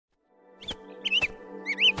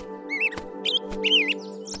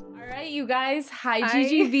you guys. Hi,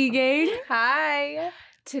 GGB gang. Hi.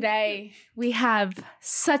 Today, we have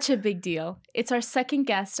such a big deal. It's our second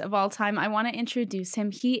guest of all time. I want to introduce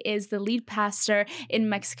him. He is the lead pastor in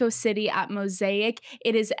Mexico City at Mosaic.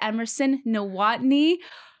 It is Emerson Nowotny.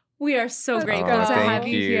 We are so grateful to have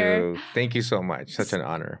you here. Thank you so much. Such an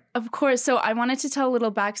honor. Of course. So I wanted to tell a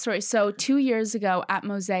little backstory. So 2 years ago at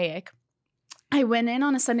Mosaic, I went in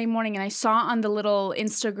on a Sunday morning and I saw on the little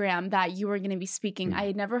Instagram that you were going to be speaking. I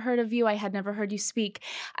had never heard of you. I had never heard you speak.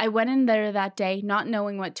 I went in there that day not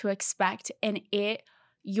knowing what to expect. And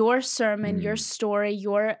your sermon, your story,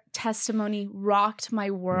 your testimony rocked my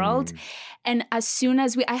world. And as soon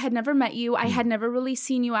as I had never met you. I had never really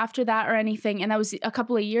seen you after that or anything. And that was a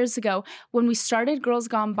couple of years ago when we started Girls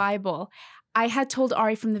Gone Bible. I had told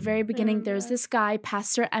Ari from the very beginning, there's this guy,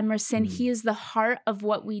 Pastor Emerson. He is the heart of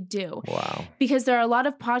what we do. Wow. Because there are a lot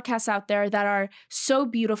of podcasts out there that are so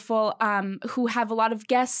beautiful, who have a lot of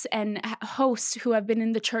guests and hosts who have been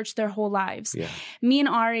in the church their whole lives. Yeah. Me and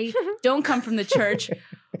Ari don't come from the church.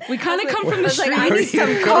 We kind of come from the streets. I need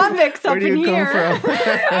some convicts up in here.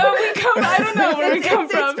 I don't know where we come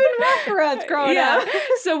from. It's been rough for us growing up.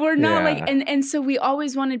 So we're not and so we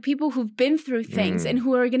always wanted people who've been through things and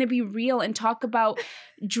who are going to be real and talk about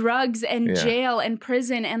drugs and jail and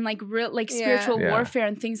prison and real spiritual warfare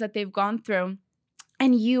and things that they've gone through.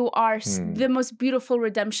 And you are the most beautiful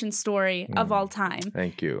redemption story of all time.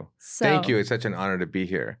 Thank you. Thank you. It's such an honor to be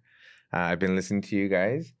here. I've been listening to you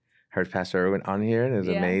guys. Heard Pastor Erwin on here, and it was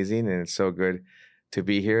amazing, and it's so good to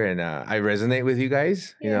be here. And I resonate with you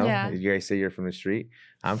guys. You know, you guys say you're from the street.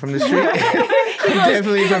 I'm from the street. I'm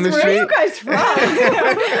definitely from the street. Where are you guys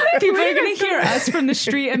from? People are going to hear us from the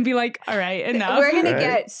street and be like, all right, enough. We're going to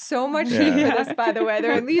get so much heat for this, by the way.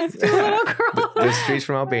 They're at least two little girls. The streets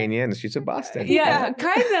from Albania and the streets of Boston. Yeah,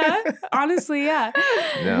 kind of. Honestly, yeah.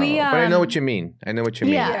 No, but I know what you mean. I know what you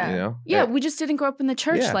mean, you know? Yeah, we just didn't grow up in the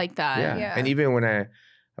church like that. Yeah. And even when I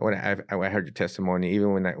heard your testimony,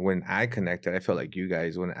 even when I connected, I felt like you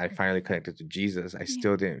guys, when I finally connected to Jesus, I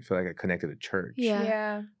still didn't feel like I connected to church.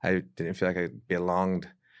 Yeah. I didn't feel like I belonged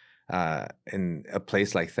in a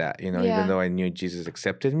place like that, you know, even though I knew Jesus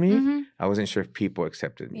accepted me, I wasn't sure if people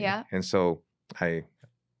accepted me. Yeah. And so I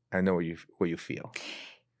know what you feel.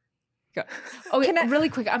 Okay, really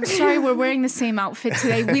quick. I'm sorry we're wearing the same outfit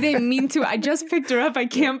today. We didn't mean to. I just picked her up. I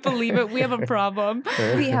can't believe it. We have a problem.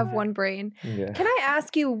 We have one brain. Yeah. Can I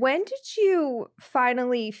ask you, when did you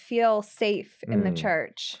finally feel safe in the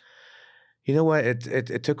church? You know what?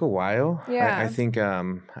 It took a while. Yeah. I think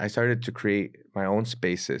I started to create my own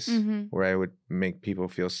spaces where I would make people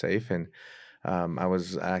feel safe. And I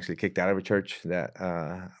was actually kicked out of a church that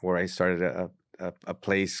where I started a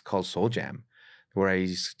place called Soul Jam, where I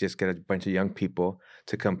just get a bunch of young people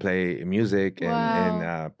to come play music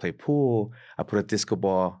and play pool. I put a disco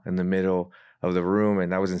ball in the middle of the room,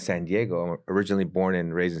 and I was in San Diego. I'm originally born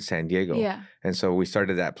and raised in San Diego. Yeah. And so we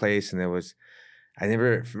started that place, and I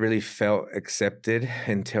never really felt accepted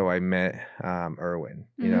until I met Erwin.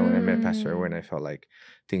 You know, when I met Pastor Erwin, I felt like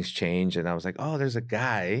things changed, and I was like, oh, there's a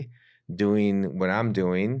guy doing what I'm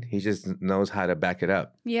doing. He just knows how to back it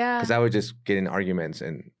up. Yeah. Because I would just get in arguments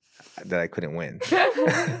and that I couldn't win.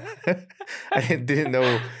 I didn't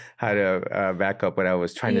know how to back up what I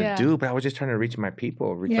was trying to do, but I was just trying to reach my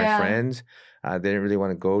people, reach my friends. They didn't really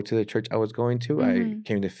want to go to the church I was going to. I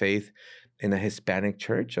came to faith in a Hispanic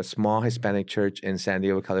church, a small Hispanic church in San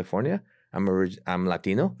Diego, California. I'm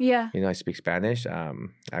Latino. Yeah. You know, I speak Spanish.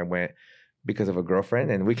 I went because of a girlfriend,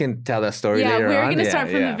 and we can tell that story later on. Yeah, we're going to start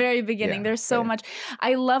from the very beginning. There's so much.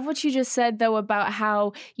 I love what you just said, though, about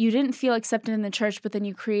how you didn't feel accepted in the church, but then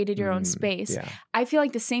you created your own space. Yeah. I feel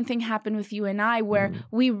like the same thing happened with you and I, where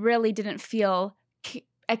we really didn't feel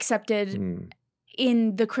accepted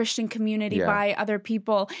in the Christian community by other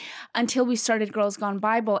people until we started Girls Gone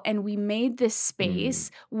Bible, and we made this space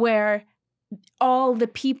where all the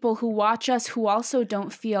people who watch us who also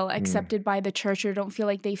don't feel accepted by the church or don't feel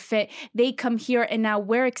like they fit, they come here, and now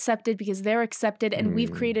we're accepted because they're accepted, and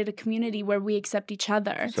we've created a community where we accept each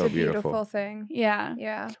other. It's a beautiful thing. Yeah.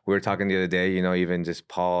 Yeah. We were talking the other day, you know, even just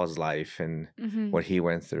Paul's life and what he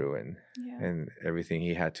went through and everything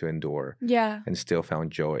he had to endure. Yeah. And still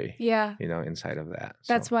found joy. Yeah. You know, inside of that.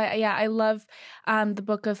 That's why, I love the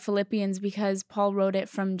book of Philippians, because Paul wrote it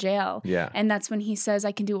from jail. Yeah. And that's when he says,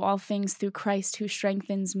 I can do all things through Christ who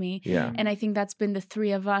strengthens me. Yeah. And I think that's been the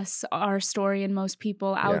three of us, our story, and most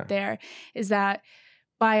people out there, is that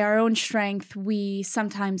by our own strength, we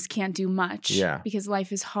sometimes can't do much because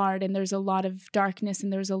life is hard and there's a lot of darkness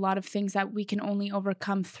and there's a lot of things that we can only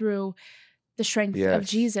overcome through the strength of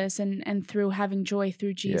Jesus and through having joy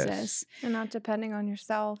through Jesus. Yes. And not depending on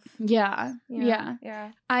yourself. Yeah.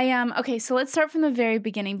 I am. Okay, so let's start from the very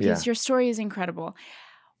beginning because your story is incredible.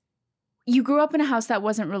 You grew up in a house that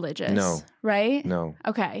wasn't religious. No. Right? No.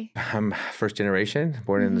 Okay. I'm first generation,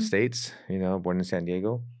 born in the States, born in San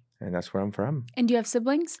Diego. And that's where I'm from. And do you have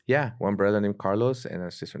siblings? Yeah. One brother named Carlos and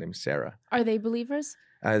a sister named Sarah. Are they believers?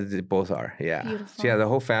 They both are, yeah. Beautiful. So yeah, the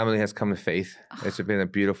whole family has come to faith. It's been a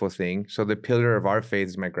beautiful thing. So the pillar of our faith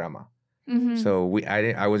is my grandma. So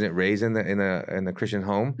I wasn't raised in a Christian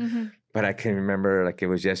home, but I can remember like it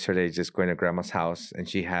was yesterday just going to grandma's house and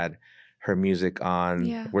she had her music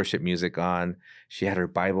on, worship music on. She had her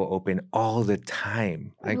Bible open all the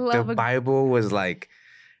time. Like the Bible was like,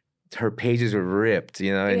 her pages were ripped,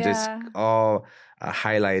 and just all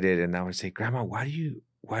highlighted. And I would say, Grandma, why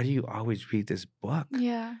do you always read this book?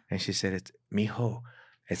 Yeah. And she said, it's mijo,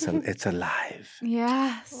 it's alive.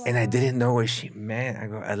 Yes. And I didn't know what she meant. I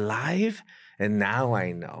go, alive? And now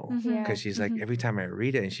I know. Because she's like, every time I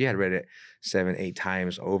read it, and she had read it 7-8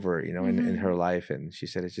 times over, in her life. And she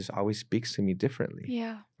said, it just always speaks to me differently.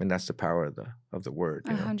 Yeah. And that's the power of the word.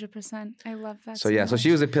 100%. I love that. So yeah, so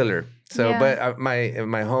she was a pillar. So, but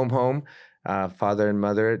my home, father and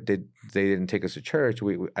mother, they didn't take us to church.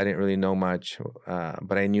 I didn't really know much,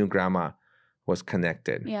 but I knew grandma was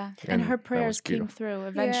connected. Yeah, and her prayers came through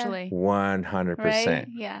eventually. 100%. Right?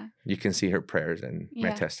 Yeah. You can see her prayers in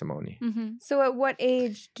my testimony. So at what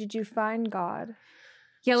age did you find God?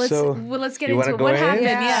 Yeah, let's get into it. What happened?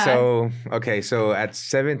 Yeah. So at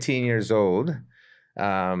 17 years old,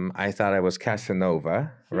 I thought I was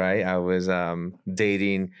Casanova, right? I was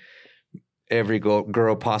dating every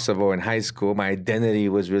girl possible in high school. My identity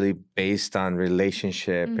was really based on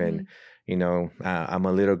relationship and, I'm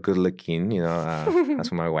a little good looking,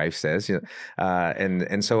 that's what my wife says,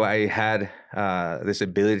 and so I had this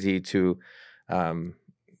ability to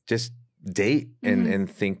just date and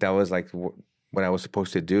think that was like what I was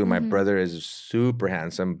supposed to do. My brother is super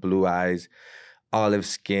handsome, blue eyes, olive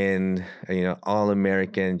skin, all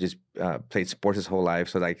American, just played sports his whole life.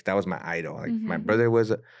 So like that was my idol. Like my brother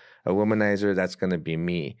was a womanizer, that's going to be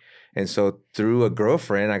me. And so through a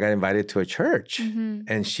girlfriend, I got invited to a church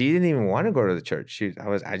and she didn't even want to go to the church.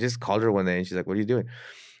 I just called her one day and she's like, what are you doing?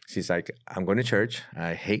 She's like, I'm going to church.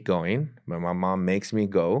 I hate going, but my mom makes me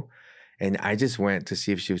go. And I just went to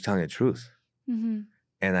see if she was telling the truth. And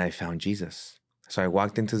I found Jesus. So I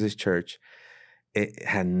walked into this church. It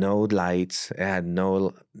had no lights.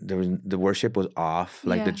 The worship was off.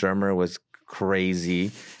 Like the drummer was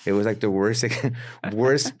crazy. It was like the worst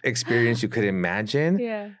experience you could imagine.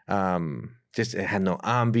 Yeah. Just it had no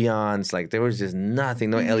ambiance. Like there was just nothing,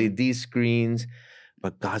 no LED screens.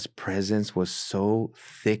 But God's presence was so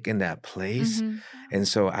thick in that place. And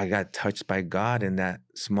so I got touched by God in that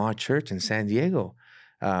small church in San Diego.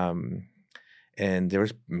 And there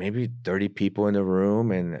was maybe 30 people in the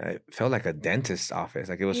room and it felt like a dentist's office.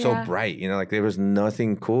 Like it was so bright, like there was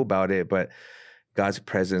nothing cool about it, but God's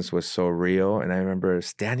presence was so real. And I remember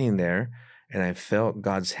standing there and I felt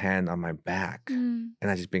God's hand on my back and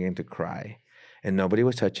I just began to cry. And nobody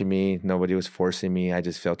was touching me. Nobody was forcing me. I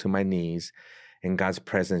just fell to my knees and God's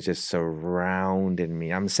presence just surrounded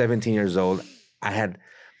me. I'm 17 years old. I had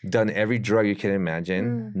done every drug you can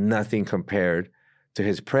imagine. Nothing compared to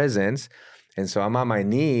his presence. And so I'm on my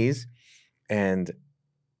knees and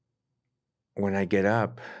when I get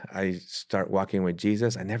up, I start walking with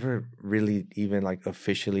Jesus. I never really even like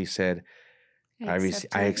officially said, I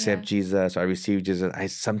accept Jesus, or I received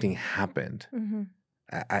Jesus. Something happened.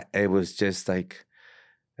 It was just like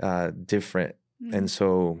different. And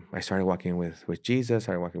so I started walking with Jesus,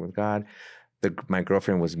 started walking with God. My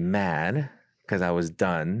girlfriend was mad because I was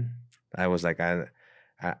done. I was like, I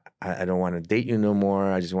don't want to date you no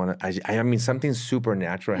more. I just want to, I mean, something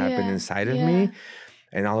supernatural happened inside of me.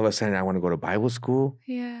 And all of a sudden, I want to go to Bible school.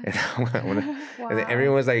 Yeah. And, and then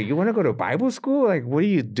everyone was like, you want to go to Bible school? Like, what are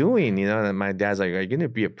you doing? And my dad's like, are you going to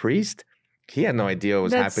be a priest? He had no idea what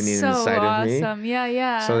was happening inside of me. Awesome.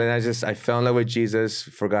 Yeah. So then I fell in love with Jesus,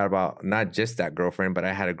 forgot about not just that girlfriend, but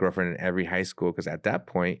I had a girlfriend in every high school because at that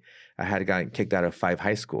point, I had gotten kicked out of 5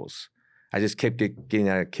 high schools. I just kept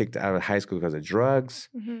getting kicked out of high school because of drugs,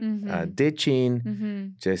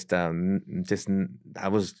 ditching, I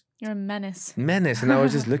was... You're a menace. And I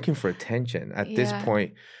was just looking for attention. At this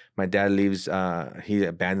point, my dad leaves, he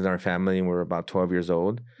abandoned our family and we were about 12 years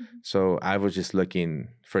old. So I was just looking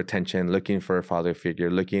for attention, looking for a father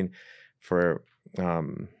figure, looking for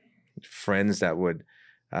friends that would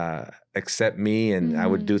accept me and I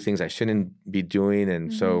would do things I shouldn't be doing.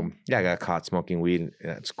 And so, I got caught smoking weed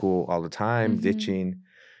at school all the time, ditching.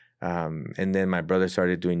 And then my brother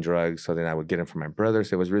started doing drugs. So then I would get them from my brother.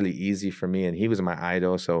 So it was really easy for me. And he was my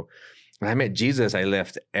idol. So when I met Jesus, I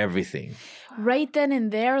left everything. Right then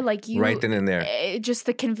and there, like you. Right then and there. Just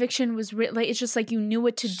the conviction was like, it's just like you knew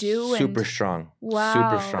what to do. Super strong. Wow.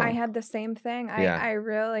 Super strong. I had the same thing. I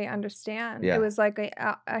really understand. Yeah. It was like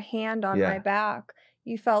a hand on my back.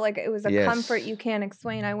 You felt like it was a comfort you can't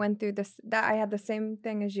explain. I went through this, that I had the same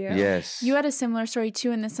thing as you. Yes. You had a similar story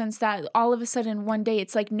too, in the sense that all of a sudden one day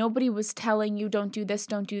it's like nobody was telling you don't do this,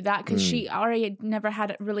 don't do that, because she already had never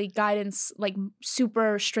had really guidance, like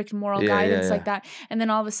super strict moral guidance like that. And then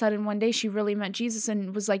all of a sudden one day she really met Jesus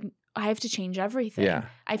and was like, I have to change everything. Yeah.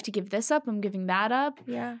 I have to give this up. I'm giving that up.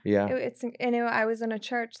 Yeah. Yeah. I was in a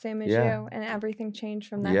church, same as you, and everything changed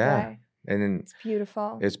from that day. And then it's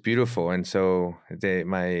beautiful. It's beautiful. And so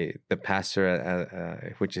the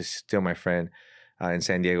pastor, which is still my friend in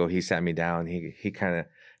San Diego, he sat me down. He kind of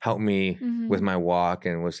helped me with my walk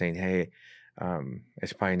and was saying, hey,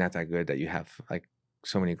 it's probably not that good that you have like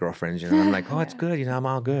so many girlfriends. You know, I'm like, oh, it's good. You know, I'm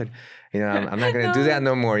all good. You know, I'm not going to do that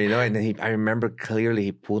no more. You know, and then I remember clearly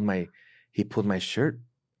he pulled my shirt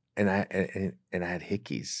and I had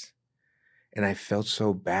hickeys. And I felt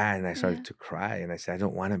so bad, and I started to cry. And I said, I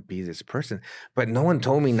don't want to be this person. But no one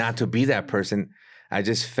told me not to be that person. I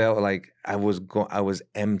just felt like I was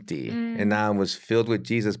empty. And now I was filled with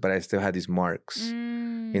Jesus, but I still had these marks.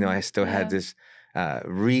 You know, I still had this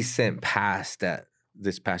recent past that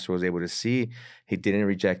this pastor was able to see. He didn't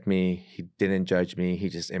reject me. He didn't judge me. He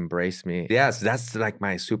just embraced me. Yes, that's like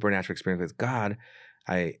my supernatural experience with God.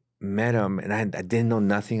 I met him, and I didn't know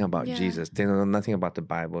nothing about Jesus, didn't know nothing about the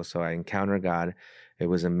Bible. So I encountered God. It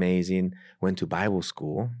was amazing. Went to Bible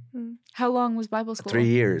school. How long was Bible school? 3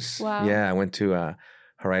 years. Wow. Yeah, I went to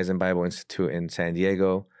Horizon Bible Institute in San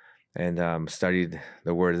Diego and studied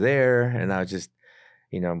the Word there. And I was just,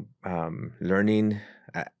 learning.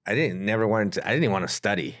 I didn't even want to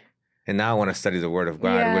study. And now I want to study the Word of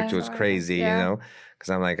God, which was crazy, you know. Because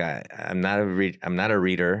I'm like, I'm not a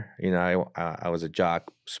reader. You know, I was a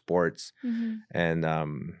jock, sports, and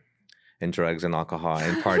drugs and alcohol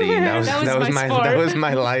and partying. That was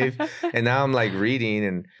my life. And now I'm like reading,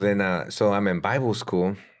 and then so I'm in Bible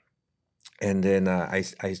school, and then I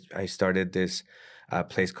started this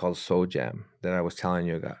place called Soul Jam that I was telling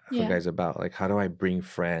you guys about. Like, how do I bring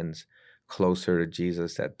friends closer to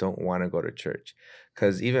Jesus that don't want to go to church?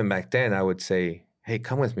 Because even back then, I would say, hey,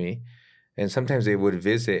 come with me. And sometimes they would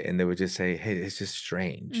visit and they would just say, hey, it's just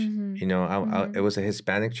strange. You know, it was a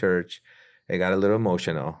Hispanic church. It got a little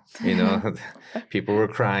emotional, you know. People were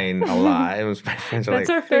crying a lot. It was my friends were That's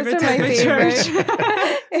like, our favorite type of church.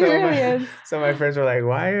 It really is. So my friends were like,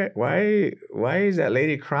 why is that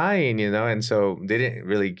lady crying, you know? And so they didn't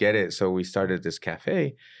really get it. So we started this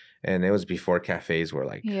cafe, and it was before cafes were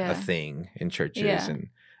like a thing in churches. And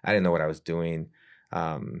I didn't know what I was doing.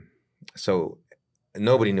 So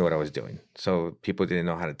nobody knew what I was doing. So people didn't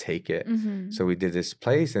know how to take it. So we did this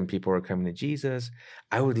place, and people were coming to Jesus.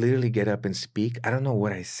 I would literally get up and speak. I don't know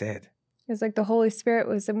what I said. It was like the Holy Spirit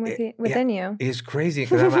was within you. It's crazy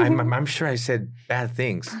because I'm sure I said bad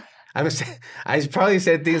things. I probably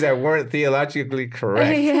said things that weren't theologically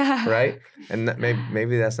correct, right? And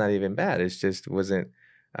maybe that's not even bad. It just wasn't.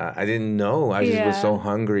 I didn't know. I just was so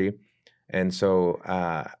hungry, and so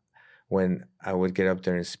when I would get up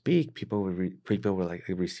there and speak, people were like,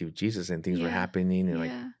 they received Jesus, and things were happening, and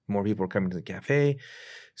like more people were coming to the cafe.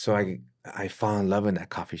 So I fell in love in that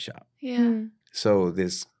coffee shop. So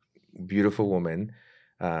this beautiful woman,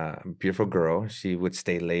 beautiful girl, she would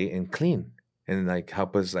stay late and clean and like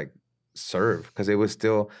help us like serve, because it was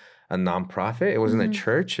still a nonprofit. It wasn't a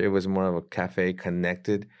church. It was more of a cafe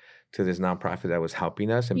connected to this nonprofit that was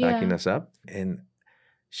helping us and backing us up. And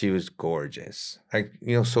she was gorgeous, like,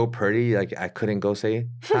 you know, so pretty. Like I couldn't go say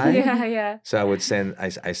hi. So I would send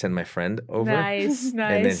my friend over. Nice.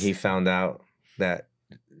 And then he found out that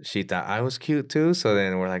she thought I was cute too. So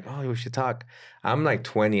then we're like, oh, we should talk. I'm like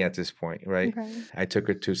 20 at this point, right? Okay. I took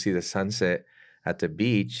her to see the sunset at the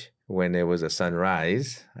beach when it was a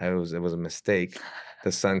sunrise. It was a mistake.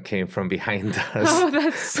 The sun came from behind us. Oh,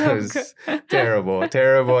 that's so it was good. Terrible.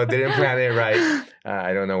 I didn't plan it right.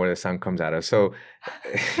 I don't know where the sun comes out of. So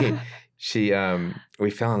we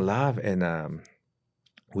fell in love, and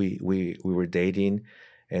we were dating,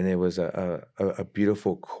 and it was a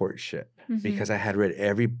beautiful courtship because I had read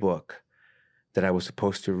every book that I was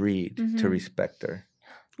supposed to read to respect her.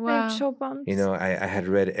 Wow. Chill bumps. You know, I had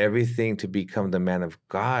read everything to become the man of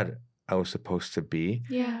God I was supposed to be.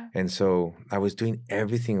 Yeah. And so I was doing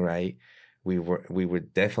everything right. We were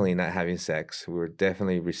definitely not having sex. We were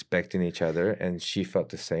definitely respecting each other, and she felt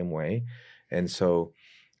the same way. And so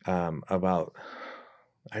about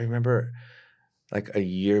I remember like a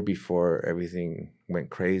year before everything went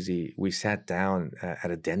crazy, we sat down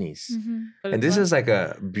at a Denny's. And this is like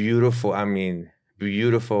a beautiful,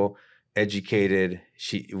 beautiful, educated.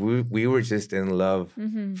 We were just in love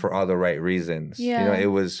for all the right reasons. Yeah. It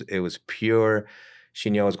was pure. She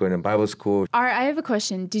knew I was going to Bible school. Art, I have a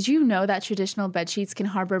question. Did you know that traditional bed sheets can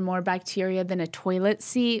harbor more bacteria than a toilet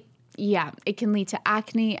seat? Yeah, it can lead to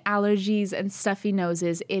acne, allergies, and stuffy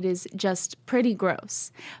noses. It is just pretty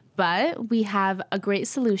gross. But we have a great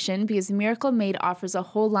solution because Miracle Made offers a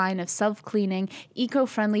whole line of self-cleaning,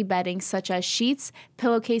 eco-friendly bedding such as sheets,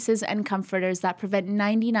 pillowcases, and comforters that prevent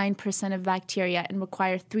 99% of bacteria and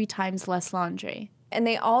require 3 times less laundry. And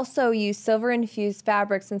they also use silver-infused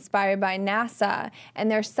fabrics inspired by NASA, and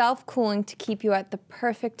they're self-cooling to keep you at the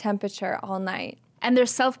perfect temperature all night. And they're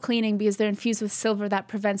self-cleaning because they're infused with silver that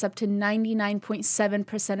prevents up to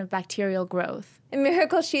 99.7% of bacterial growth. And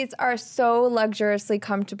Miracle Sheets are so luxuriously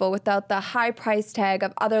comfortable without the high price tag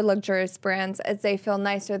of other luxurious brands, as they feel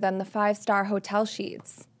nicer than the 5-star hotel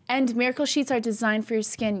sheets. And Miracle Sheets are designed for your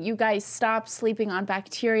skin. You guys, stop sleeping on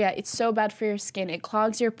bacteria. It's so bad for your skin. It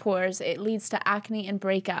clogs your pores. It leads to acne and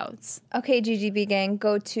breakouts. Okay, GGB gang,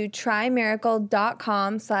 go to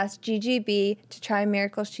trymiracle.com/GGB to try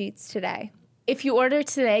Miracle Sheets today. If you order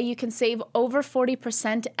today, you can save over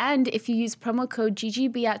 40%, and if you use promo code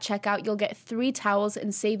GGB at checkout, you'll get 3 towels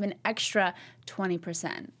and save an extra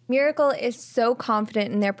 20%. Miracle is so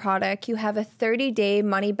confident in their product. You have a 30-day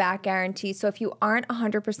money-back guarantee, so if you aren't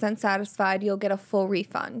 100% satisfied, you'll get a full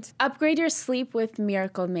refund. Upgrade your sleep with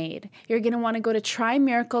Miracle Made. You're going to want to go to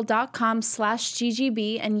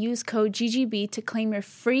trymiracle.com/GGB and use code GGB to claim your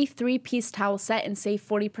free 3-piece towel set and save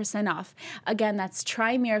 40% off. Again, that's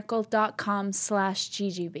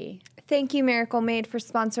trymiracle.com/GGB. Thank you, Miracle Made, for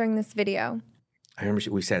sponsoring this video. I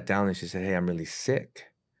remember we sat down and she said, hey, I'm really sick.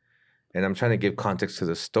 And I'm trying to give context to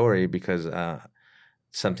the story because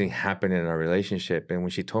something happened in our relationship. And when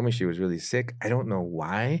she told me she was really sick, I don't know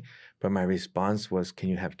why, but my response was, can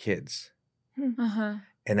you have kids?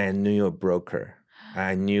 And I knew it broke her.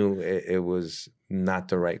 I knew it was not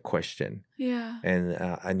the right question. Yeah. And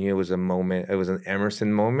I knew it was a moment, it was an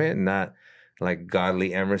Emerson moment, not like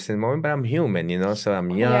godly Emerson moment, but I'm human, so I'm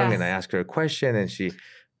young and I ask her a question and she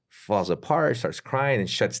falls apart, starts crying and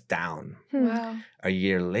shuts down. Wow. A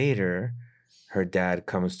year later, her dad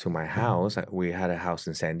comes to my house. We had a house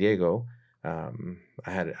in San Diego. I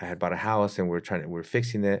had bought a house and we're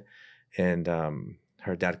fixing it. And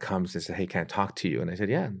her dad comes and says, hey, can I talk to you? And I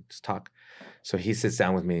said, yeah, let's talk. So he sits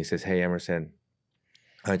down with me and he says, hey, Emerson,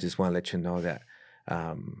 I just want to let you know that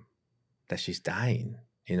that she's dying.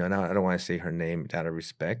 And I don't want to say her name out of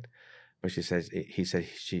respect, but he said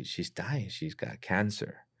she's dying. She's got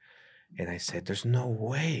cancer. And I said, there's no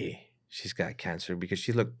way she's got cancer because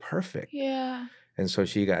she looked perfect. Yeah. And so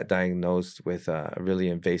she got diagnosed with a really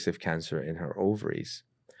invasive cancer in her ovaries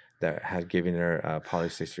that had given her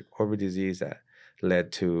polycystic ovary disease that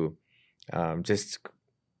led to just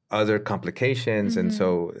other complications. And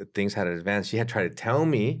so things had advanced. She had tried to tell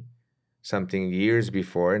me something years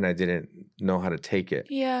before and I didn't know how to take it.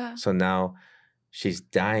 Yeah. So now she's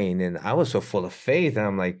dying and I was so full of faith and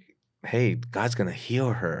I'm like, hey, God's going to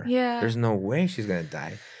heal her. Yeah. There's no way she's going to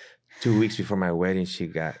die. 2 weeks before my wedding,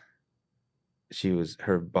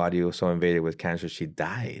 her body was so invaded with cancer, she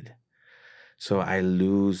died. So I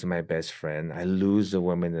lose my best friend. I lose the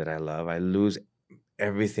woman that I love. I lose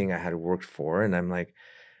everything I had worked for. And I'm like,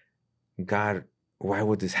 God, why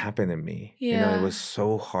would this happen to me? Yeah. It was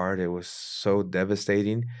so hard. It was so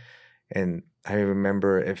devastating. And I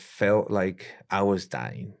remember it felt like I was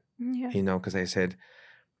dying, because I said,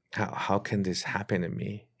 how can this happen to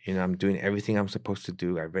me? I'm doing everything I'm supposed to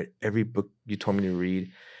do. I read every book you told me to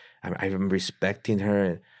read. I'm respecting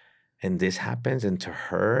her and this happens and to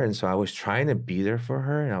her. And so I was trying to be there for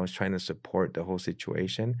her and I was trying to support the whole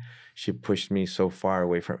situation. She pushed me so far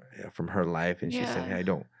away from her life. And she said, hey, I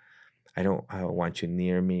don't want you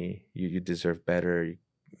near me. You deserve better.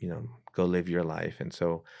 Go live your life. And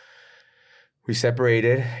so we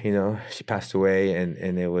separated, she passed away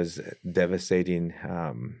and it was devastating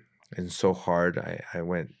and so hard. I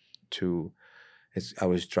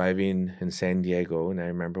was driving in San Diego and I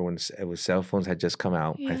remember when it was cell phones had just come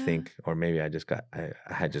out, I think, or maybe I had just got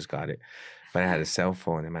it, but I had a cell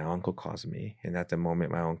phone and my uncle calls me. And at the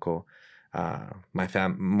moment, my uncle, a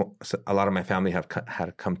lot of my family had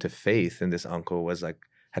come to faith and this uncle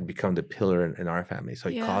had become the pillar in our family. So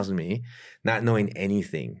he calls me, not knowing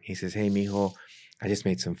anything. He says, hey, mijo, I just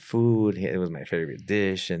made some food. It was my favorite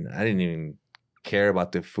dish. And I didn't even care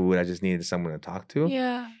about the food. I just needed someone to talk to.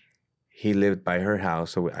 Yeah. He lived by her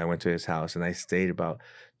house. So I went to his house and I stayed about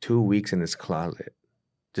 2 weeks in his closet.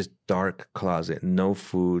 just dark closet, no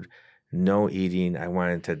food, no eating. I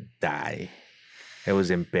wanted to die. It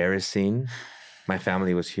was embarrassing. My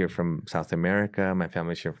family was here from South America. My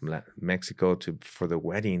family was here from Mexico for the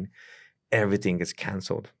wedding. Everything gets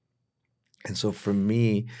canceled. And so for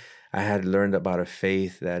me, I had learned about a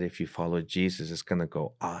faith that if you follow Jesus, it's going to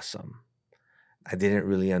go awesome. I didn't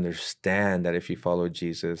really understand that if you follow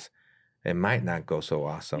Jesus, it might not go so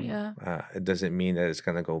awesome. Yeah. It doesn't mean that it's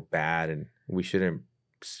going to go bad, and we shouldn't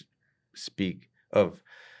speak of,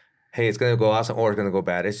 hey, it's going to go awesome or it's going to go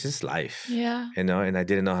bad. It's just life. Yeah. And I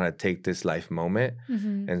didn't know how to take this life moment.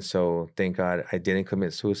 Mm-hmm. And so thank God I didn't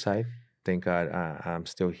commit suicide. Thank God I'm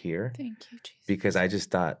still here. Thank you, Jesus. Because I just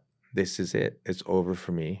thought, this is it. It's over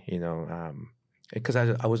for me, because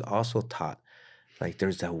I was also taught, like,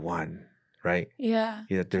 there's that one, right? Yeah.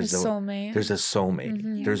 There's a soulmate. There's a soulmate.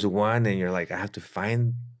 Mm-hmm. There's one, and you're like, I have to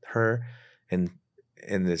find her in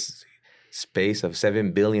this space of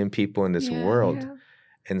 7 billion people in this world. Yeah.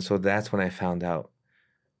 And so that's when I found out,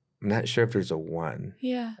 I'm not sure if there's a one.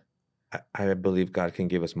 Yeah. I believe God can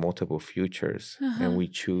give us multiple futures, and we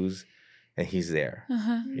choose, and He's there,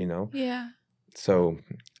 Yeah. So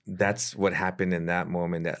that's what happened in that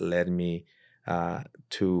moment that led me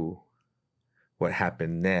to what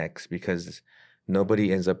happened next, because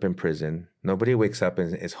nobody ends up in prison. Nobody wakes up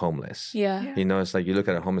and is homeless. Yeah. It's like you look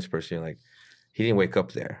at a homeless person, you're like, he didn't wake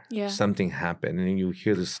up there. Yeah. Something happened. And you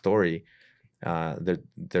hear the story.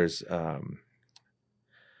 There's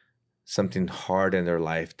something hard in their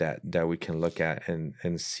life that we can look at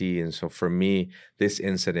and see. And so for me, this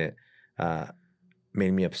incident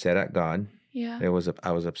made me upset at God. Yeah. I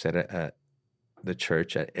was upset at the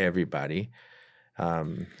church, at everybody.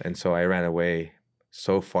 And so I ran away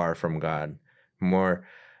so far from God,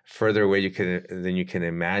 further away than you can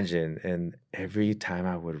imagine. And every time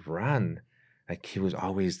I would run, like, He was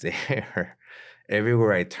always there.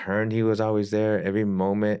 Everywhere I turned, He was always there. Every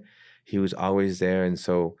moment, He was always there. And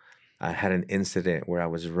so I had an incident where I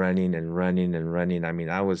was running and running and running. I mean,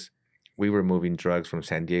 we were moving drugs from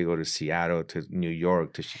San Diego to Seattle to New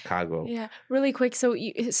York to Chicago. Yeah, really quick. So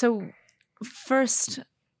first,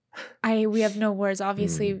 we have no words.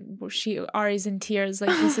 Obviously, Ari's in tears. Like,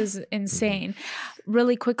 this is insane.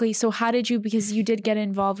 Really quickly. So how did you? Because you did get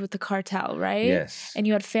involved with the cartel, right? Yes. And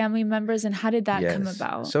you had family members. And how did that come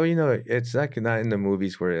about? So it's like not in the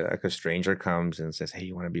movies where like a stranger comes and says, "Hey,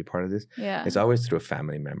 you want to be part of this?" Yeah. It's always through a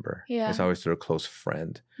family member. Yeah. It's always through a close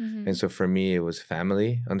friend. Mm-hmm. And so for me, it was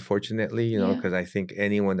family. Unfortunately, because I think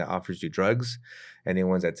anyone that offers you drugs,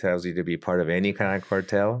 anyone that tells you to be part of any kind of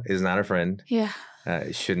cartel is not a friend. Yeah.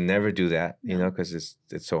 Should never do that, because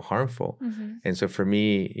it's so harmful. Mm-hmm. And so for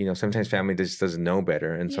me, sometimes family just doesn't know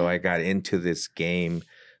better. And so I got into this game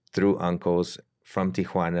through uncles from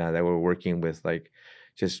Tijuana that were working with like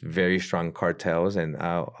just very strong cartels, and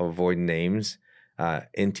I'll avoid names,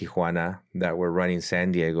 in Tijuana that were running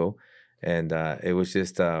San Diego. And it was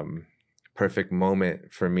just perfect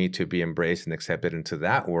moment for me to be embraced and accepted into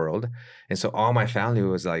that world. And so all my family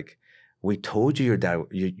was like, we told you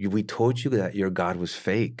we told you that your God was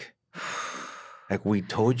fake. Like, we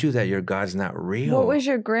told you that your God's not real. What was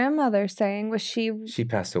your grandmother saying? Was she? She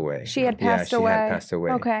passed away. She had passed away. She had passed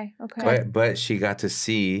away. Okay. But she got to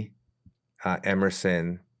see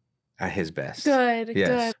Emerson at his best.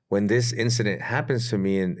 Good. When this incident happens to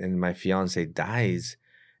me and my fiance dies,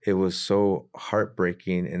 it was so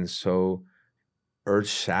heartbreaking and so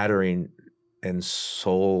earth-shattering and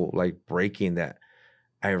soul breaking that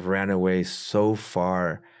I ran away so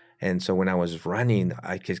far. And so when I was running,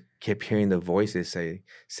 I kept hearing the voices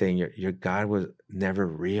saying your God was never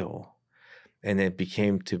real. And I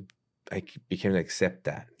became to accept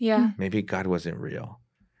that. Yeah. Maybe God wasn't real.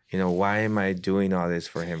 Why am I doing all this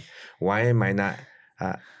for Him? Why am I not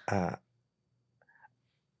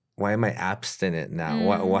why am I abstinent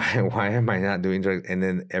now? Why am I not doing drugs? And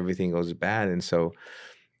then everything goes bad. And so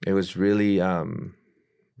it was really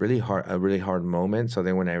really hard moment. So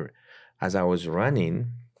then as I was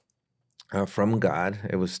running from God,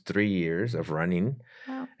 it was 3 years of running.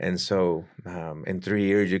 Wow. And so in 3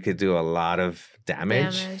 years, you could do a lot of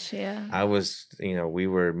damage. Yeah. I was, we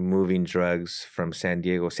were moving drugs from San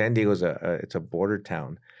Diego. San Diego's it's a border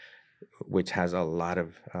town, which has a lot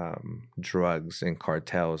of drugs and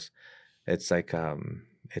cartels. It's like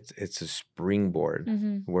it's a springboard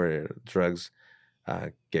where drugs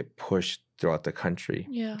get pushed throughout the country.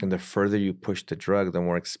 Yeah. And the further you push the drug, the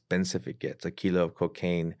more expensive it gets. A kilo of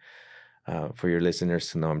cocaine, for your listeners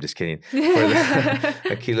to know, I'm just kidding.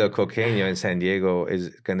 A kilo of cocaine in San Diego is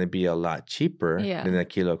going to be a lot cheaper than a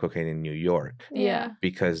kilo of cocaine in New York. Yeah.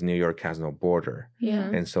 Because New York has no border. Yeah.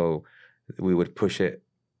 And so we would push it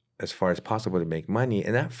as far as possible to make money.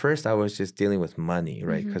 And at first I was just dealing with money,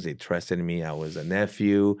 right? Because they trusted me. I was a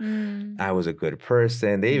nephew. I was a good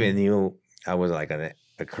person. They even knew I was like a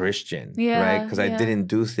Christian, right? Because I didn't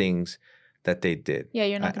do things that they did. Yeah,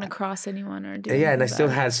 you're not going to cross anyone or do and I still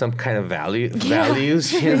had some kind of values,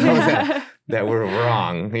 you know, that were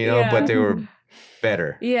wrong, you know, but they were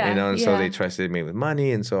better, you know, and so they trusted me with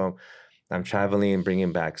money. And so I'm traveling and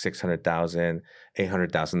bringing back $600,000,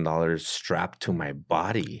 $800,000 strapped to my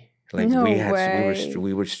body. Like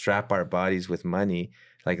we would strap our bodies with money,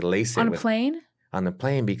 like lace it on a plane. On the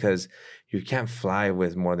plane, because you can't fly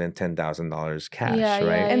with more than $10,000 cash,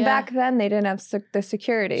 right? And back then they didn't have the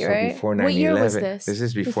security, right? Before 9/11, what year was this? This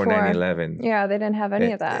is before 9/11. Yeah, they didn't have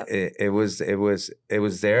any of that. It was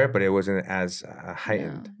there, but it wasn't as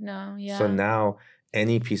heightened. No, So now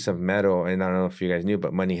any piece of metal, and I don't know if you guys knew,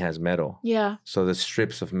 but money has metal. Yeah. So the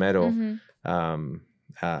strips of metal,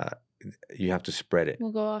 you have to spread it.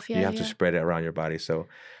 Will go off. Yeah. You have to spread it around your body. So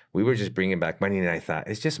we were just bringing back money, and I thought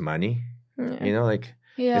it's just money. You know, like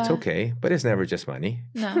it's okay, but it's never just money.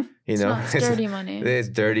 No, you know, it's dirty money. It's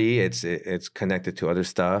dirty. It's connected to other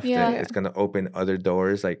stuff. Yeah. It's gonna open other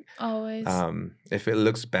doors. Like always. If it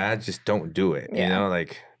looks bad, just don't do it. You know,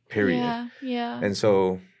 like period. Yeah. And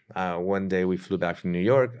so one day we flew back from New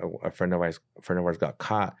York. A friend of ours got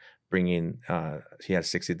caught bringing. He had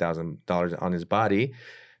 $60,000 on his body.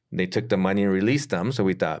 They took the money and released them. So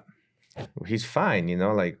we thought he's fine. You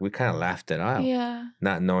know, like we kind of laughed it out. Yeah.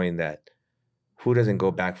 Not knowing that. Who doesn't go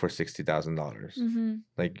back for $60,000?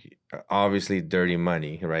 Like, obviously, dirty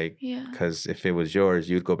money, right? Yeah. Because if it was yours,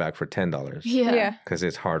 you'd go back for $10. Yeah. Because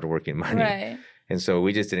it's hard-working money. Right. And so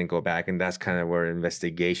we just didn't go back, and that's kind of where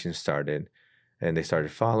investigation started. And they started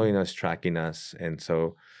following us, tracking us. And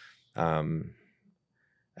so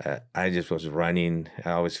I just was running.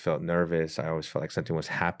 I always felt nervous. I always felt like something was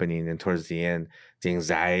happening. And towards the end, the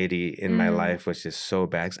anxiety in my life was just so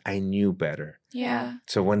bad 'cause I knew better. Yeah.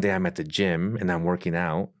 So one day I'm at the gym and I'm working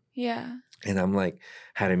out. Yeah. And I'm like,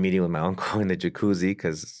 had a meeting with my uncle in the jacuzzi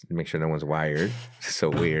because make sure no one's wired. So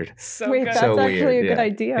weird. Wait, that's actually a good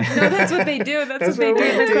idea. No, that's what they do. That's what they do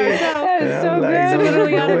in the cartel. That is so good. It's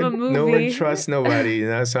literally out of a movie. No one trusts nobody, you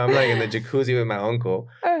know? So I'm like in the jacuzzi with my uncle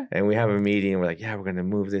and we have a meeting. We're like, yeah, we're going to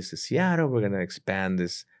move this to Seattle. We're going to expand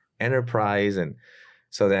this enterprise. And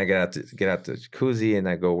so then I get out the jacuzzi and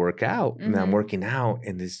I go work out. And I'm working out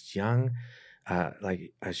and this young...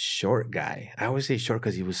 like a short guy. I always say short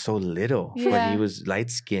because he was so little, but he was light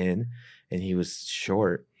skinned and he was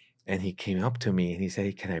short. And he came up to me and he said,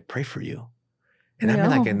 hey, can I pray for you? And I'm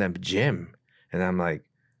like in the gym and I'm like,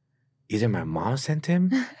 either my mom sent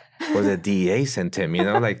him or the DEA sent him, you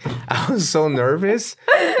know, like I was so nervous.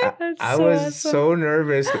 I was so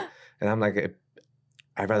nervous. And I'm like,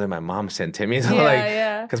 I'd rather my mom sent him, you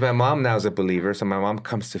know, because my mom now is a believer. So my mom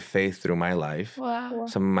comes to faith through my life. Wow.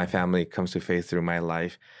 Some of my family comes to faith through my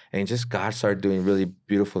life. And just God started doing really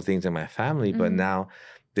beautiful things in my family. But now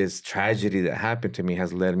this tragedy that happened to me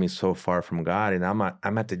has led me so far from God. And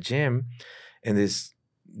I'm at the gym and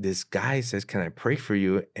this guy says, can I pray for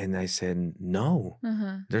you? And I said, no,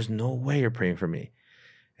 there's no way you're praying for me.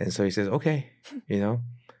 And so he says, okay, you know,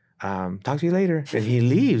 talk to you later. And he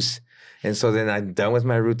leaves. And so then I'm done with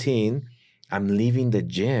my routine. I'm leaving the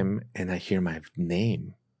gym and I hear my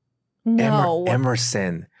name. No.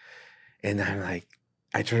 Emerson. And I'm like,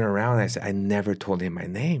 I turn around and I said, I never told him my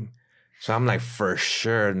name. So I'm like, for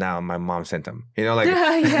sure now my mom sent him. You know, like,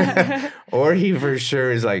 or he for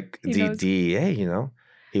sure is like the DEA, you know.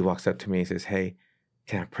 He walks up to me and says, hey,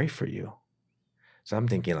 can I pray for you? So I'm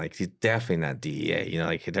thinking like, he's definitely not DEA. You know,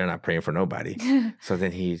 like they're not praying for nobody. So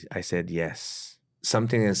then I said, yes.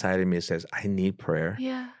 Something inside of me says, I need prayer.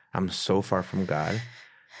 Yeah. I'm so far from God.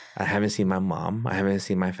 I haven't seen my mom. I haven't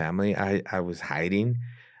seen my family. I was hiding.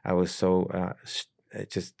 I was so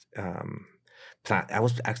I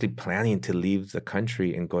was actually planning to leave the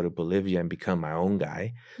country and go to Bolivia and become my own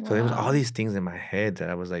guy. Wow. So there was all these things in my head that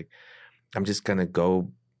I was like, I'm just going to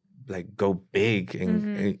go big.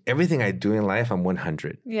 And everything I do in life, I'm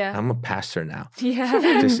 100. Yeah. I'm a pastor now.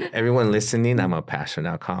 Yeah. Just everyone listening, I'm a pastor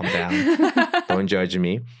now. Calm down. Don't judge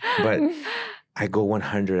me. But I go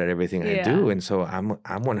 100 at everything I do. And so I'm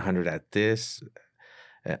 100 at this,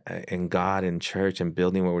 in God and church and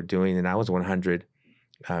building what we're doing. And I was 100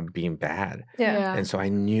 being bad. Yeah. And so I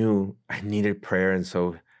knew I needed prayer. And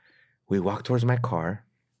so we walked towards my car.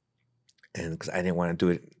 And because I didn't want to do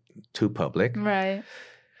it too public. Right.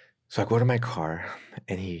 So I go to my car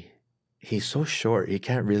and he's so short. He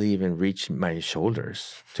can't really even reach my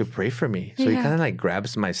shoulders to pray for me. So he kind of like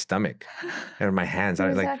grabs my stomach or my hands,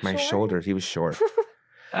 like my shoulders. He was short.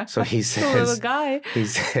 So he says, little guy. He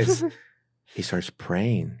says, he starts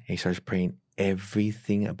praying. He starts praying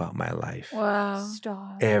everything about my life. Wow.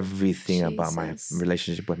 Stop. Everything about my Jesus.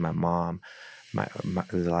 relationship with my mom,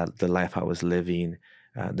 the life I was living,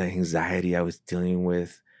 the anxiety I was dealing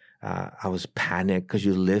with. I was panicked because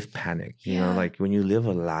you live panic. You know, Yeah. like when you live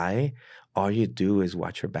a lie, all you do is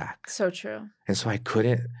watch your back. So true. And so I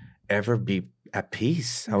couldn't ever be at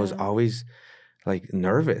peace. I was No. always like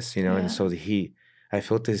nervous, you know. Yeah. And so I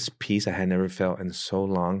felt this peace I had never felt in so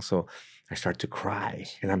long. So I start to cry,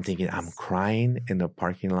 and I'm thinking, I'm crying in the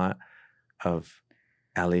parking lot of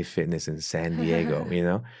LA Fitness in San Diego, you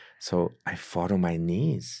know? So I fall to my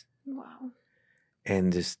knees Wow.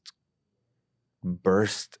 and just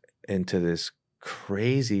burst into this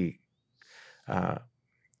crazy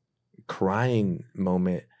crying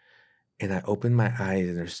moment. And I open my eyes,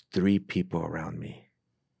 and there's 3 people around me.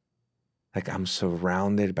 Like, I'm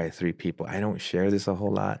surrounded by 3 people. I don't share this a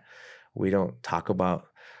whole lot. We don't talk about,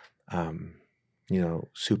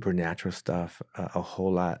 supernatural stuff a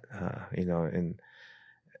whole lot,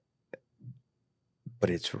 but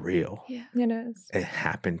it's real. Yeah. It is. It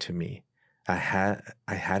happened to me. I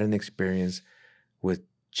had an experience with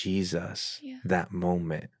Jesus that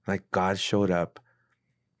moment. Like, God showed up.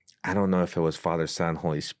 I don't know if it was Father, Son,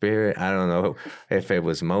 Holy Spirit. I don't know if it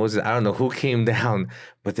was Moses. I don't know who came down,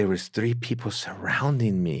 but there was 3 people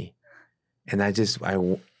surrounding me. And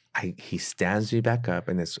he stands me back up,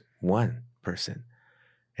 and it's one person,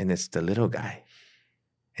 and it's the little guy.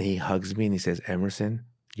 And he hugs me and he says, Emerson,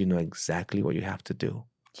 you know exactly what you have to do.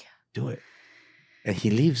 Yeah. Do it. And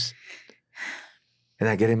he leaves. And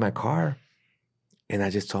I get in my car, and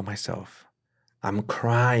I just told myself, I'm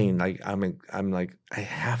crying. Like, I'm like, I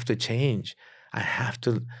have to change. I have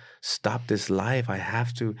to stop this life. I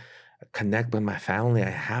have to connect with my family. I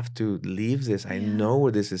have to leave this. I know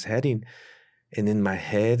where this is heading. And in my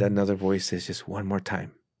head, another voice says, just one more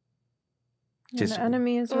time. The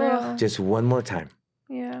enemy is real. Just one more time.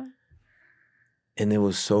 Yeah. And it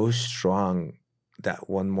was so strong, that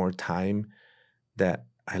one more time, that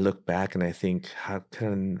I look back and I think, how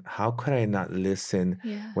could I not listen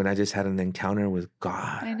when I just had an encounter with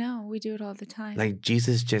God? I know. We do it all the time. Like,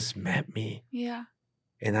 Jesus just met me. Yeah.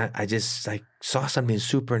 And I just like saw something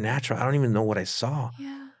supernatural. I don't even know what I saw.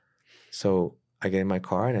 Yeah. So I get in my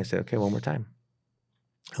car and I said, okay, one more time.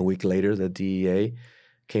 A week later, the DEA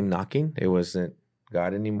came knocking. It wasn't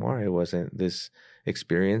God anymore. It wasn't this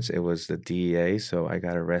experience. It was the DEA. So I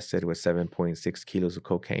got arrested with 7.6 kilos of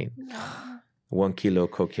cocaine. Wow. 1 kilo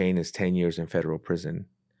of cocaine is 10 years in federal prison.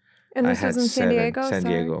 And this was in San Diego? San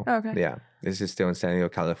Diego. Oh, okay. Yeah. This is still in San Diego,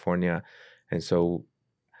 California. And so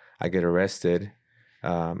I get arrested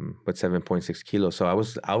with 7.6 kilos. So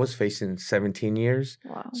I was facing 17 years.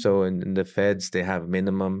 Wow. So in the feds, they have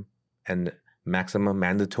minimum and maximum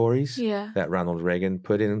mandatories that Ronald Reagan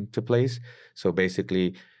put into place. So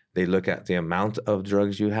basically, they look at the amount of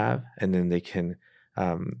drugs you have, and then they can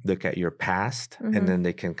look at your past, and then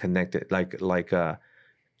they can connect it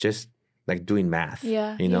just like doing math.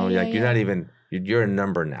 Yeah. You know, you're not even, you're a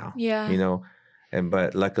number now. Yeah. You know,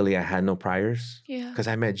 but luckily I had no priors. Yeah. Because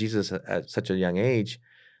I met Jesus at such a young age.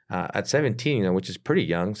 At 17, you know, which is pretty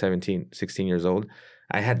young, 17, 16 years old.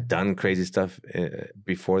 I had done crazy stuff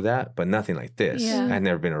before that, but nothing like this. Yeah. I'd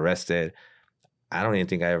never been arrested. I don't even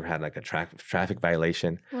think I ever had like a traffic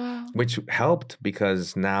violation. Wow. Which helped,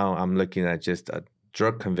 because now I'm looking at just a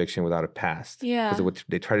drug conviction without a past. Yeah. Because what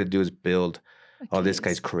they try to do is build, this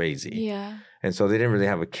guy's crazy. Yeah. And so they didn't really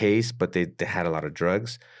have a case, but they had a lot of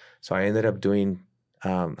drugs. So I ended up doing,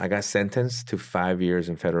 I got sentenced to 5 years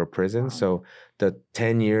in federal prison. Wow. So the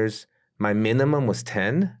 10 years, my minimum was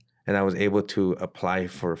 10, and I was able to apply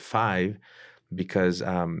for 5 because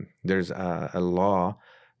there's a law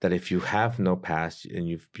that if you have no past and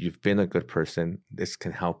you've been a good person, this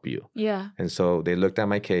can help you. Yeah. And so they looked at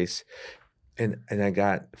my case, and I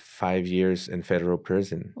got 5 years in federal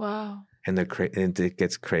prison. Wow. And it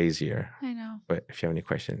gets crazier. I know. But if you have any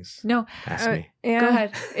questions, no, ask me. Yeah. Go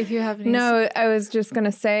ahead if you have any. No, I was just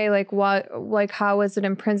gonna say, how was it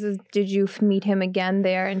in prison? Did you meet him again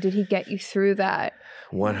there, and did he get you through that?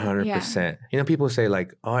 100%. You know, people say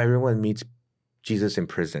like, "Oh, everyone meets Jesus in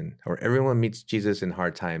prison, or everyone meets Jesus in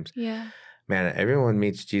hard times." Yeah. Man, everyone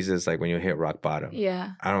meets Jesus like when you hit rock bottom.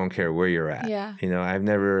 Yeah. I don't care where you're at. Yeah. You know, I've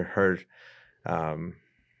never heard.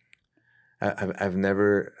 I've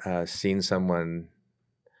never seen someone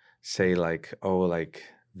say like, "Oh, like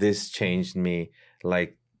this changed me."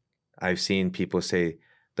 Like I've seen people say,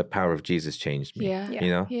 "The power of Jesus changed me." Yeah. You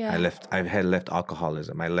know, Yeah. I've had left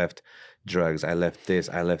alcoholism. I left drugs. I left this.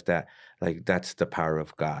 I left that. Like that's the power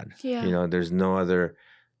of God. Yeah. You know, there's no other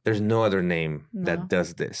name that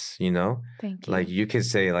does this. You know, Thank you. like you could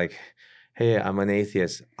say like, hey, I'm an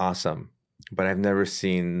atheist. Awesome. But I've never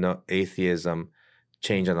seen no atheism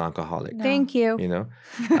change an alcoholic. No. Thank you. You know?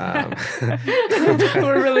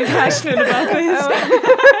 We're really passionate about this.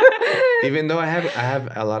 Even though I have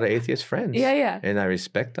a lot of atheist friends. Yeah. And I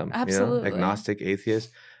respect them. Absolutely. You know? Agnostic, atheist.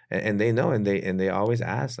 And they know, and they always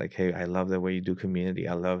ask, like, hey, I love the way you do community.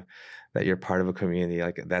 I love that you're part of a community.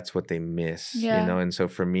 Like, that's what they miss. Yeah. You know? And so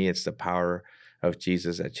for me, it's the power of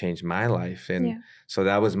Jesus that changed my life. And so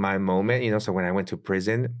that was my moment, you know. So when I went to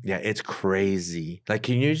prison, it's crazy. Like,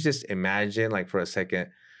 can you just imagine, like, for a second,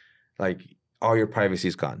 like, all your privacy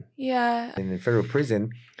is gone. Yeah. And in federal prison,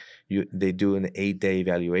 they do an 8-day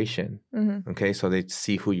evaluation. Okay, so they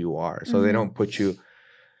see who you are. So they don't put you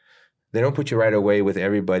right away with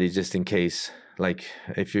everybody just in case. Like,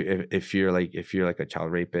 if you're like a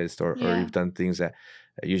child rapist or you've done things that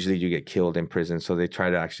usually you get killed in prison. So they try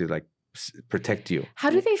to actually like protect you. How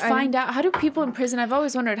do they find out? How do people in prison? I've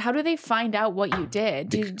always wondered. How do they find out what you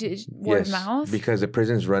did? Word of mouth? Because the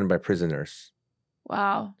prison's run by prisoners.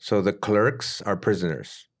 Wow. So the clerks are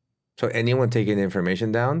prisoners. So anyone taking the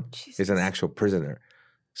information down is an actual prisoner.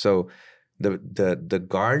 So the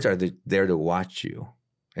guards are there to watch you,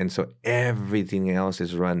 and so everything else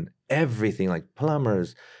is run. Everything, like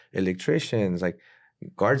plumbers, electricians, like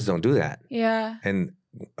guards don't do that. Yeah. And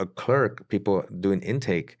a clerk, people doing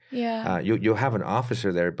intake. Yeah. You'll have an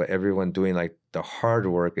officer there, but everyone doing like the hard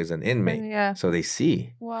work is an inmate. Yeah. So they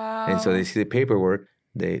see. Wow. And so they see the paperwork.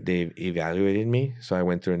 They evaluated me. So I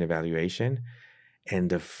went through an evaluation. And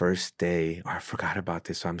the first day, I forgot about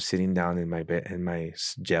this. So I'm sitting down in my bed in my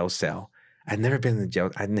jail cell. I'd never been in jail.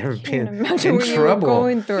 I'd never been in what trouble. You were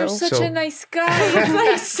going through. You're such a nice guy. It's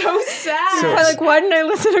like so sad. So, like, why didn't I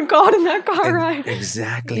listen to God in that car ride?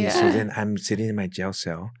 Exactly. Yeah. So then I'm sitting in my jail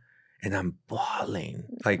cell and I'm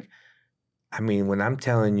bawling. Like, I mean, when I'm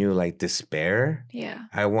telling you, like, despair,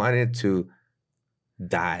 I wanted to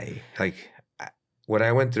die. Like, what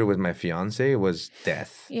I went through with my fiance was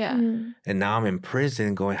death. Yeah. And now I'm in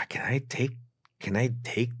prison going, can I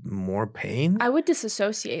take more pain? I would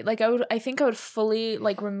disassociate. Like, I think I would fully,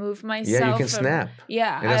 like, remove myself. Yeah, you can snap.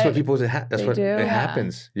 Yeah. And that's what people, that's what do. it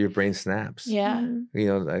happens. Your brain snaps. Yeah. You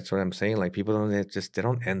know, that's what I'm saying. Like, people they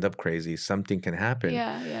don't end up crazy. Something can happen.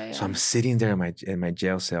 Yeah. So I'm sitting there in my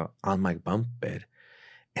jail cell on my bunk bed,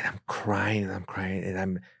 and I'm crying and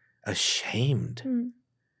I'm ashamed.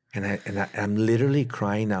 And I'm literally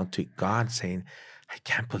crying out to God saying, I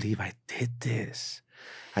can't believe I did this.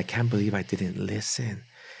 I can't believe I didn't listen.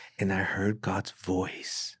 And I heard God's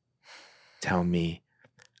voice tell me,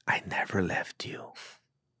 I never left you.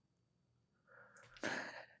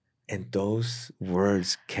 And those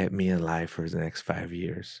words kept me alive for the next 5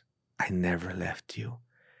 years. I never left you.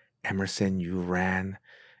 Emerson, you ran.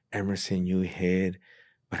 Emerson, you hid.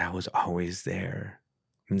 But I was always there.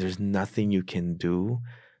 And there's nothing you can do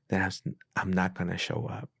that I'm not going to show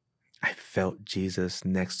up. I felt Jesus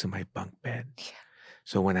next to my bunk bed. Yeah.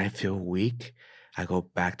 So when I feel weak, I go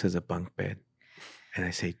back to the bunk bed and I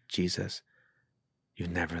say, Jesus, you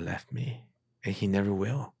never left me. And he never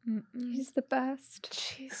will. He's the best.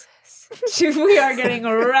 Jesus. We are getting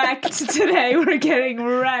wrecked today. We're getting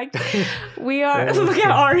wrecked. We are. Look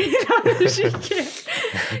at Ari. She can't.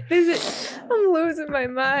 I'm losing my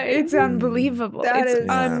mind. It's unbelievable. It's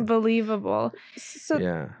unbelievable.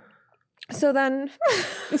 So then,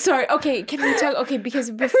 sorry. Okay, can we talk? Okay, because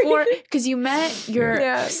you met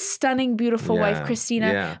your stunning, beautiful wife,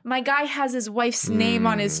 Christina. Yeah. My guy has his wife's name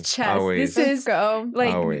on his chest. Always. This is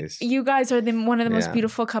like you guys are one of the most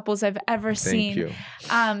beautiful couples I've ever seen.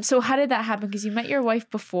 Thank you. So how did that happen? Because you met your wife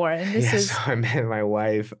before, and so I met my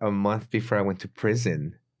wife a month before I went to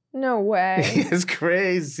prison. No way. It's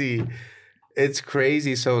crazy. It's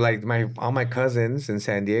crazy. So like all my cousins in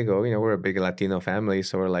San Diego, you know, we're a big Latino family,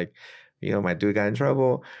 so we're like, you know, my dude got in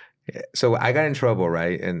trouble. So I got in trouble,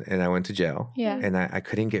 right? And I went to jail. Yeah. And I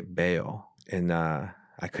couldn't get bail. And I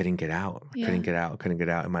couldn't get out. Couldn't get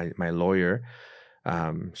out. And my lawyer,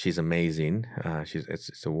 she's amazing.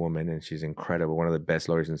 It's a woman and she's incredible. One of the best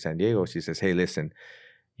lawyers in San Diego. She says, hey, listen,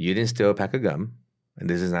 you didn't steal a pack of gum. And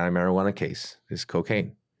this is not a marijuana case. This is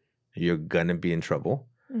cocaine. You're going to be in trouble,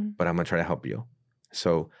 but I'm going to try to help you.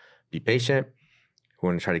 So be patient. We're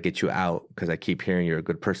going to try to get you out because I keep hearing you're a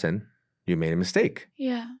good person. You made a mistake.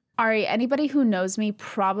 Yeah. Ari, anybody who knows me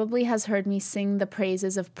probably has heard me sing the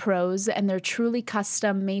praises of Pros and their truly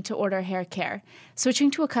custom made-to-order hair care.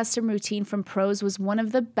 Switching to a custom routine from Pros was one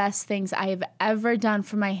of the best things I have ever done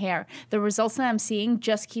for my hair. The results that I'm seeing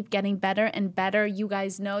just keep getting better and better. You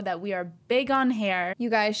guys know that we are big on hair.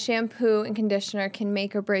 You guys, shampoo and conditioner can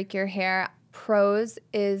make or break your hair. Pros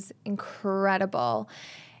is incredible.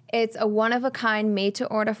 It's a one-of-a-kind,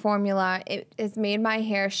 made-to-order formula. It has made my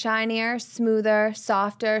hair shinier, smoother,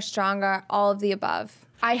 softer, stronger, all of the above.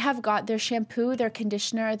 I have got their shampoo, their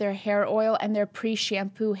conditioner, their hair oil, and their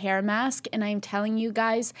pre-shampoo hair mask, and I'm telling you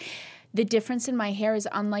guys, the difference in my hair is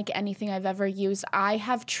unlike anything I've ever used. I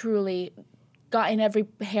have truly gotten every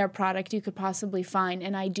hair product you could possibly find,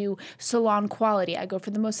 and I do salon quality. I go for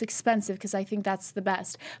the most expensive because I think that's the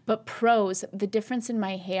best. But Prose, the difference in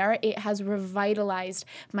my hair, it has revitalized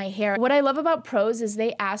my hair. What I love about Prose is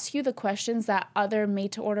they ask you the questions that other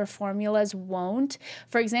made-to-order formulas won't.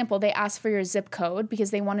 For example, they ask for your zip code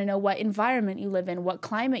because they want to know what environment you live in, what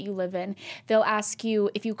climate you live in. They'll ask you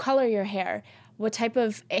if you color your hair. What type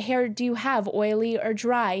of hair do you have, oily or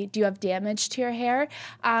dry? Do you have damage to your hair?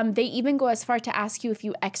 They even go as far to ask you if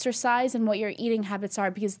you exercise and what your eating habits are,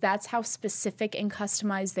 because that's how specific and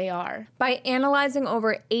customized they are. By analyzing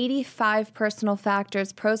over 85 personal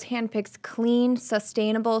factors, Prose handpicks clean,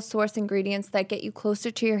 sustainable source ingredients that get you closer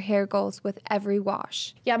to your hair goals with every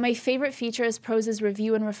wash. Yeah, my favorite feature is Prose's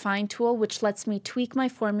Review and Refine tool, which lets me tweak my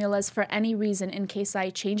formulas for any reason in case I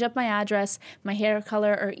change up my address, my hair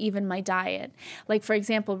color, or even my diet. Like, for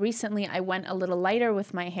example, recently I went a little lighter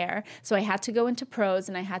with my hair, so I had to go into Prose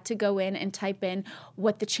and I had to go in and type in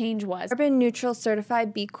what the change was. Carbon Neutral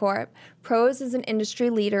Certified B Corp, Prose is an industry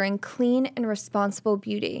leader in clean and responsible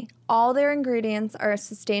beauty. All their ingredients are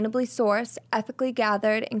sustainably sourced, ethically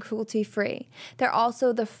gathered, and cruelty-free. They're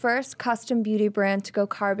also the first custom beauty brand to go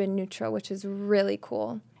carbon neutral, which is really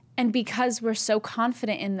cool. And because we're so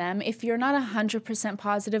confident in them, if you're not 100%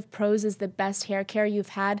 positive Prose is the best hair care you've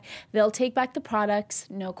had, they'll take back the products,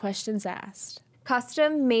 no questions asked.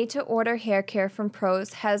 Custom made-to-order hair care from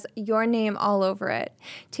Prose has your name all over it.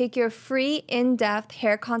 Take your free in-depth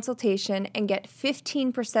hair consultation and get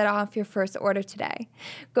 15% off your first order today.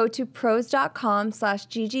 Go to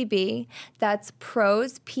prose.com/GGB. That's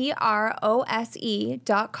Prose,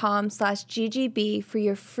 PROSE.com/GGB for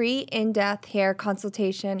your free in-depth hair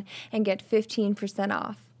consultation and get 15%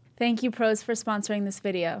 off. Thank you, Prose, for sponsoring this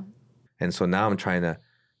video. And so now I'm trying to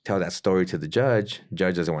tell that story to the judge.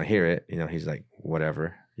 Judge doesn't want to hear it. You know, he's like,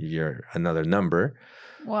 whatever, you're another number.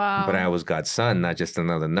 Wow. But I was God's son, not just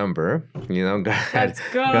another number. You know, God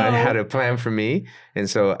God had a plan for me. And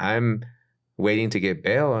so I'm waiting to get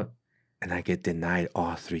bail, and I get denied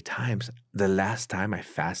all 3 times. The last time I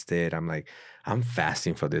fasted, I'm like, I'm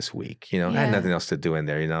fasting for this week. You know, I had nothing else to do in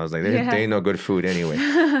there. You know, I was like, there ain't no good food anyway.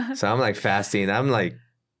 So I'm like fasting. I'm like,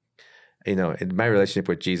 you know, my relationship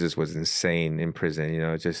with Jesus was insane in prison. You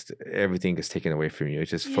know, just everything is taken away from you.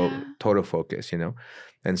 It's just total focus, you know.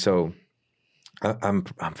 And so I'm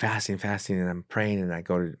fasting, and I'm praying, and I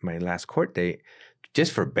go to my last court date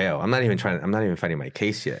just for bail. I'm not even fighting my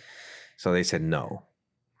case yet. So they said no.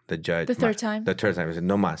 The judge. The third time. I said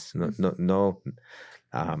no mas, no.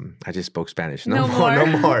 I just spoke Spanish. No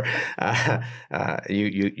more.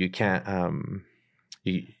 You can't.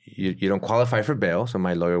 You don't qualify for bail. So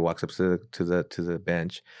my lawyer walks up to the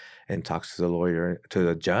bench and talks to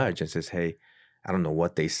the judge and says, hey, I don't know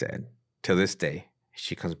what they said. Till this day,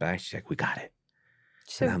 she comes back. She's like, we got it.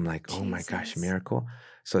 So, and I'm like, oh my gosh, miracle.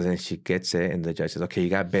 So then she gets it, and the judge says, okay, you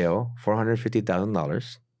got bail,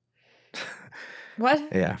 $450,000. What?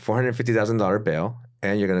 Yeah, $450,000 bail,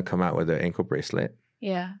 and you're gonna come out with an ankle bracelet.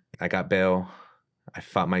 Yeah. I got bail. I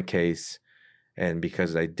fought my case. And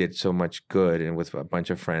because I did so much good and with a bunch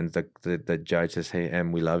of friends, the judge says, hey,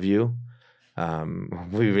 Em, we love you.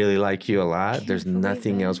 We really like you a lot. There's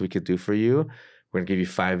nothing else we could do for you. We're going to give you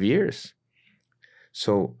 5 years.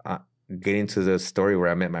 So getting to the story where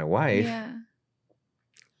I met my wife,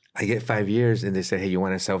 I get 5 years and they say, hey, you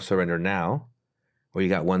want to self-surrender now? Or you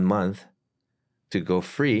got 1 month to go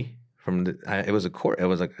free from it was like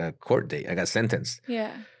a court date. I got sentenced.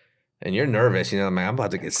 Yeah. And you're nervous, you know, I'm about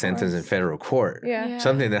to get sentenced in federal court. Yeah.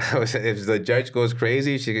 Something that if the judge goes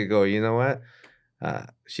crazy, she could go, you know what?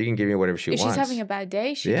 She can give me whatever she wants. If she's having a bad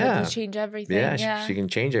day, she can change everything. Yeah. She can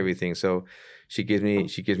change everything. So she gives me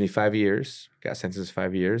 5 years, got sentenced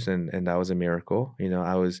 5 years, and that was a miracle. You know,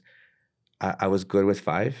 I was good with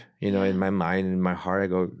 5. You know, in my mind and in my heart, I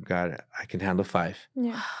go, God, I can handle 5.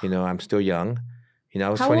 Yeah. You know, I'm still young. You know, I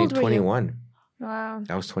was 21. Wow.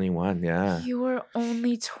 I was 21, yeah. You were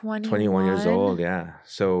only 21. 21 years old, yeah.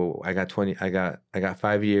 So I got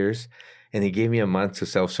 5 years, and he gave me a month to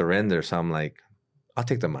self-surrender. So I'm like, I'll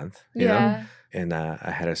take the month, you know? And I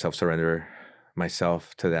had to self-surrender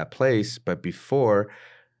myself to that place. But before,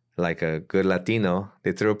 like a good Latino,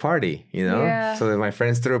 they threw a party, you know? Yeah. So then my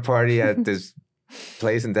friends threw a party at this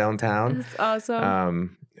place in downtown. That's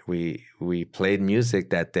awesome. We played music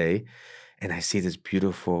that day. And I see this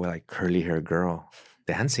beautiful, like, curly hair girl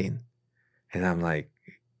dancing. And I'm like,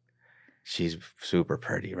 she's super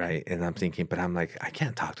pretty, right? And I'm thinking, but I'm like, I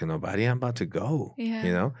can't talk to nobody. I'm about to go,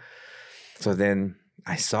 you know? So then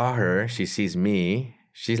I saw her. She sees me.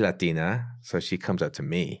 She's Latina. So she comes up to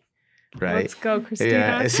me, right? Let's go, Christina.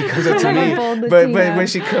 Yeah, and she comes up to me. But when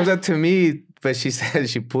she comes up to me, but she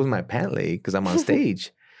says, she pulls my pant leg because I'm on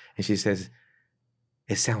stage. And she says,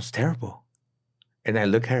 it sounds terrible. And I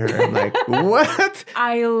look at her, I'm like, what?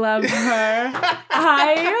 I love her.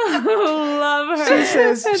 I love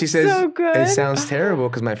her. She says, so good. It sounds terrible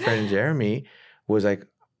because my friend Jeremy was like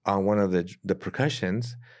on one of the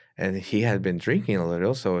percussions and he had been drinking a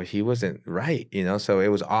little, so he wasn't right, you know, so it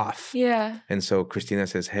was off. Yeah. And so Christina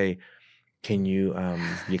says, hey, can you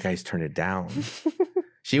guys turn it down?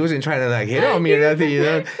 She wasn't trying to like hit on me or nothing, you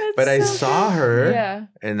know, but I saw her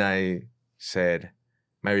and I said,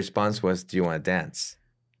 my response was, do you want to dance?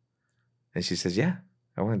 And she says, yeah,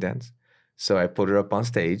 I want to dance. So I put her up on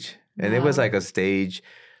stage and it was like a stage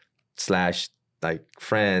 / like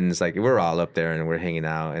friends, like we're all up there and we're hanging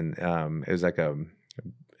out. And it was like an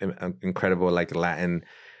incredible like Latin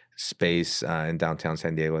space in downtown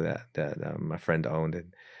San Diego that my friend owned.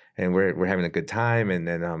 And we're having a good time. And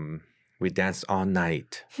then we danced all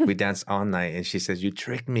night. And she says, you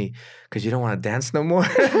tricked me because you don't want to dance no more.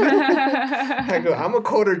 I go, I'm a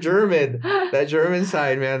quarter German. That German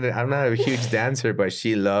side, man. I'm not a huge dancer, but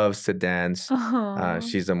she loves to dance.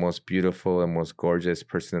 She's the most beautiful and most gorgeous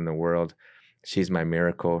person in the world. She's my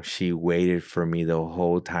miracle. She waited for me the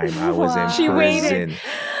whole time I was in prison. She waited.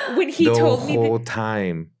 When he told me the whole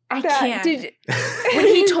time. I can't. When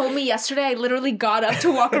he told me yesterday, I literally got up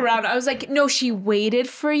to walk around. I was like, no, she waited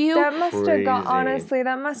for you. That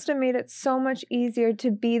must have made it so much easier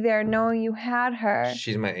to be there knowing you had her.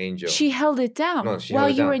 She's my angel. She held it down while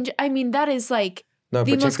you were in. I mean, that is like the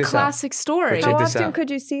most classic story. How often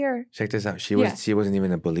could you see her? Check this out. She wasn't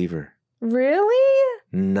even a believer. Really?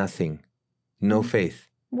 Nothing. No faith.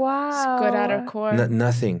 Wow. Good at her core.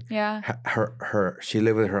 Nothing. Yeah. She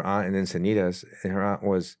lived with her aunt in Encinitas, and her aunt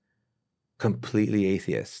was completely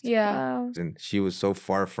atheist. Yeah. Wow. And she was so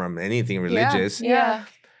far from anything religious. Yeah.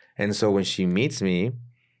 And so when she meets me,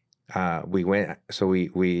 we went, so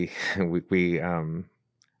we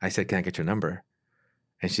I said, can I get your number?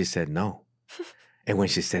 And she said, no. And when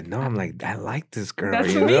she said no, I'm like, I like this girl,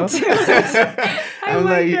 That's you me know? too. I'm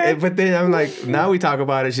like, but then I'm like, now we talk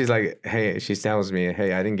about it. She's like, hey, she tells me,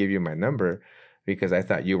 hey, I didn't give you my number because I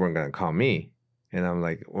thought you weren't going to call me. And I'm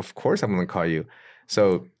like, well, of course I'm going to call you.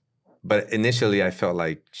 So, but initially I felt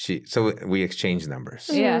like so we exchanged numbers.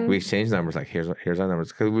 Yeah. We exchanged numbers, like, here's our numbers.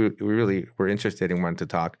 Because we really were interested and wanted to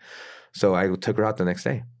talk. So I took her out the next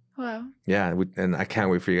day. Wow. Yeah, and I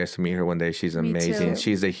can't wait for you guys to meet her one day. She's amazing.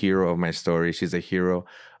 She's the hero of my story. She's the hero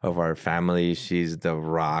of our family. She's the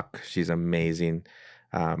rock. She's amazing.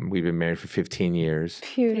 We've been married for 15 years.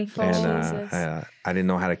 Beautiful. And I didn't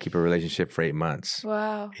know how to keep a relationship for 8 months.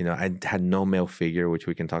 Wow. You know, I had no male figure, which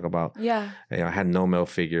we can talk about. Yeah. You know, I had no male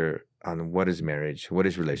figure on what is marriage, what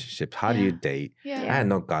is relationships, how do you date. Yeah. I had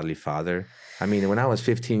no godly father. I mean, when I was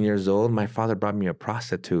 15 years old, my father brought me a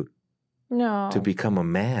prostitute. No. To become a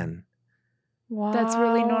man. Wow. That's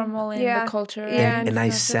really normal in the culture. Yeah. And I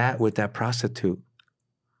sat with that prostitute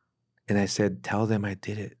and I said, tell them I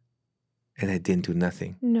did it. And I didn't do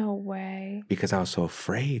nothing. No way. Because I was so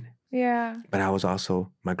afraid. Yeah. But I was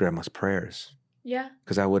also my grandma's prayers. Yeah.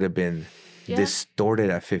 Because I would have been distorted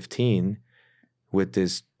at 15 with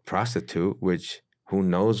this prostitute, which who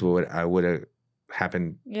knows what I would have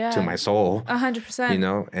happened to my soul. 100%. You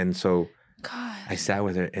know? And so God. I sat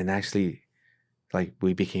with her and actually, like,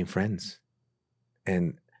 we became friends.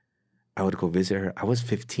 And I would go visit her. I was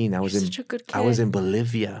 15. You're such a good kid. I was in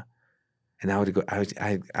Bolivia. And I would go,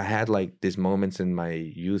 I had like these moments in my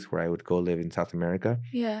youth where I would go live in South America.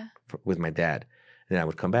 Yeah. With my dad. And I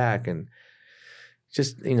would come back and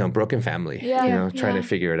just, you know, broken family. Yeah. You know, trying to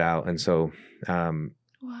figure it out. And so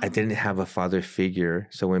I didn't have a father figure.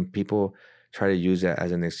 So when people try to use that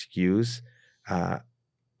as an excuse,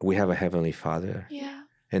 we have a heavenly Father. Yeah.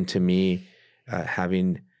 And to me,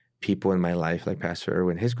 having people in my life like Pastor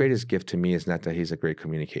Erwin, his greatest gift to me is not that he's a great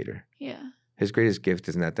communicator. Yeah. His greatest gift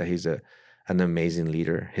is not that he's an amazing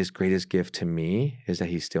leader. His greatest gift to me is that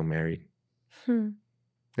he's still married. And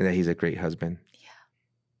that he's a great husband.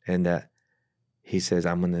 Yeah. And that he says,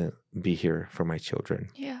 I'm going to be here for my children.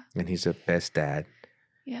 Yeah. And he's the best dad.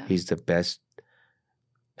 Yeah. He's the best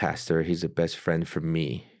pastor. He's the best friend for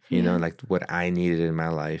me. You know, like what I needed in my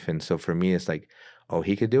life. And so for me, it's like, oh,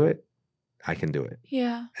 he could do it. I can do it.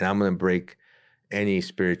 Yeah. And I'm going to break any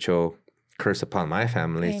spiritual curse upon my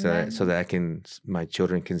family so that my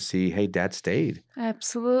children can see, hey, dad stayed.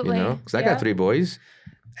 Absolutely. You know, because I got 3 boys.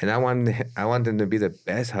 And I want them to be the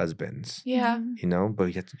best husbands. Yeah. You know,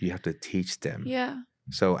 but you have to teach them. Yeah.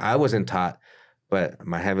 So I wasn't taught, but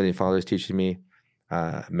my Heavenly Father is teaching me.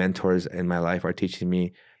 Mentors in my life are teaching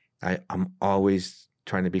me. I'm always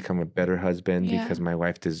trying to become a better husband because my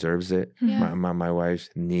wife deserves it. Yeah. My wife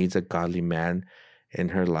needs a godly man in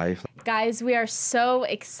her life. Guys, we are so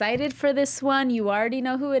excited for this one. You already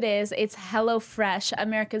know who it is. It's HelloFresh,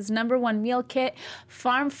 America's #1 meal kit.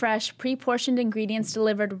 Farm fresh, pre-portioned ingredients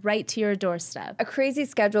delivered right to your doorstep. A crazy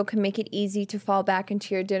schedule can make it easy to fall back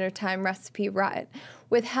into your dinner time recipe rut.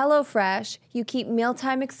 With HelloFresh, you keep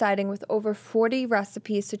mealtime exciting with over 40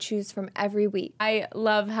 recipes to choose from every week. I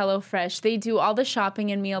love HelloFresh. They do all the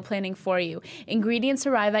shopping and meal planning for you. Ingredients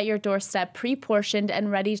arrive at your doorstep, pre-portioned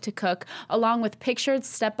and ready to cook, along with pictured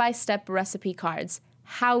step-by-step recipe cards.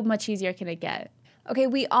 How much easier can it get? Okay,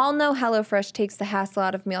 we all know HelloFresh takes the hassle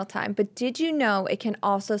out of mealtime, but did you know it can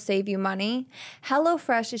also save you money?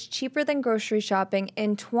 HelloFresh is cheaper than grocery shopping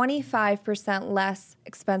and 25% less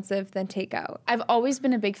expensive than takeout. I've always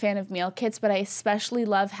been a big fan of meal kits, but I especially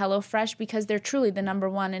love HelloFresh because they're truly the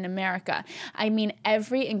 #1 in America. I mean,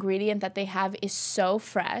 every ingredient that they have is so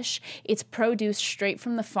fresh. It's produce straight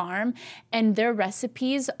from the farm, and their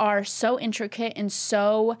recipes are so intricate and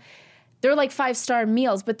they're like 5-star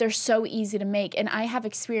meals, but they're so easy to make. And I have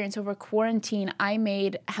experience over quarantine. I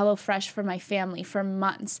made HelloFresh for my family for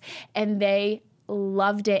months, and they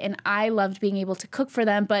loved it. And I loved being able to cook for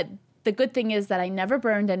them. But the good thing is that I never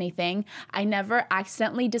burned anything. I never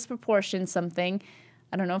accidentally disproportioned something.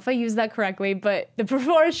 I don't know if I used that correctly, but the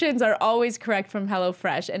proportions are always correct from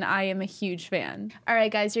HelloFresh, and I am a huge fan. All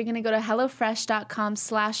right, guys, you're going to go to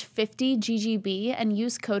HelloFresh.com/50GGB and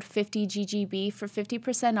use code 50GGB for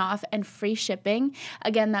 50% off and free shipping.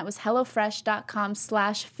 Again, that was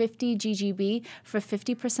HelloFresh.com/50GGB for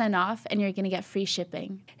 50% off, and you're going to get free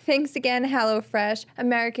shipping. Thanks again, HelloFresh,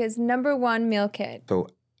 America's #1 meal kit. So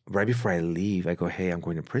right before I leave, I go, hey, I'm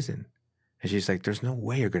going to prison. And she's like, there's no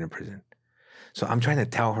way you're going to prison. So I'm trying to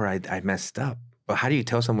tell her I messed up. But how do you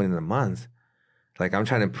tell someone in a month? Like, I'm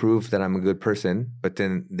trying to prove that I'm a good person, but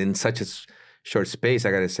then in such a short space,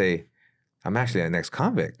 I got to say, I'm actually an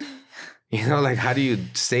ex-convict. You know, like, how do you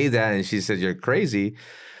say that? And she says, you're crazy.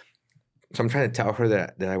 So I'm trying to tell her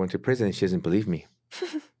that I went to prison, and she doesn't believe me.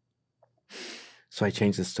 So I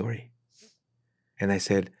changed the story. And I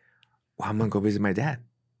said, well, I'm going to go visit my dad.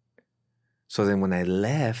 So then when I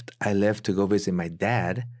left to go visit my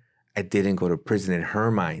dad. I didn't go to prison in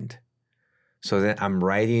her mind. So then I'm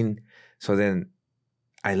writing. So then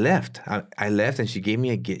I left. I left, and she gave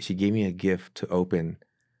me a gift. She gave me a gift to open,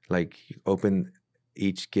 like open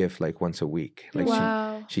each gift like once a week. Like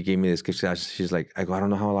wow. She gave me this gift. She's like, I don't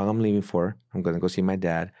know how long I'm leaving for. I'm gonna go see my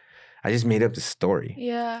dad. I just made up the story.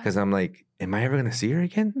 Yeah. Because I'm like, am I ever gonna see her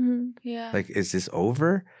again? Mm-hmm. Yeah. Like, is this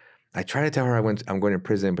over? I try to tell her I'm going to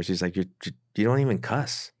prison, but she's like, you don't even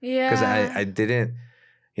cuss. Yeah. Because I didn't.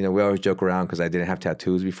 You know, we always joke around because I didn't have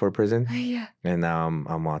tattoos before prison. Yeah. And now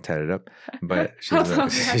I'm all tatted up. But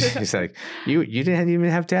she's like, you didn't even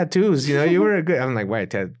have tattoos. You know, you were a good. I'm like, why?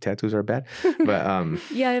 Tattoos are bad. But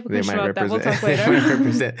yeah, I have a they question might about that. We'll represent. talk later. They might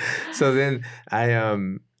represent. So then I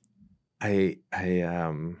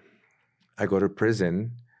go to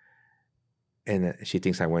prison, and she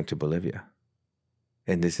thinks I went to Bolivia.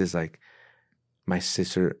 And this is like my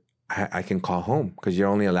sister. I can call home because you're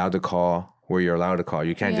only allowed to call where you're allowed to call.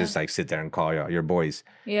 You can't just like sit there and call your boys.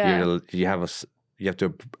 Yeah. You have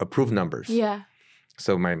to approve numbers. Yeah.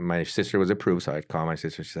 So my sister was approved, so I'd call my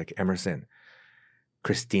sister. She's like, Emerson,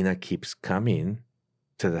 Christina keeps coming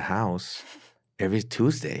to the house every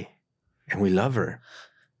Tuesday, and we love her.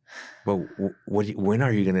 But when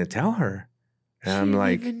are you going to tell her? And I'm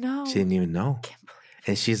like, she didn't even know.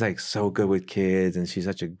 And she's like so good with kids, and she's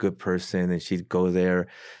such a good person. And she'd go there,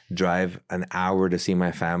 drive an hour to see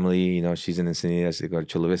my family. You know, she's in Encinitas, they go to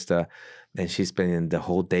Chula Vista, and she's spending the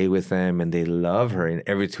whole day with them, and they love her. And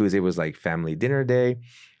every Tuesday was like family dinner day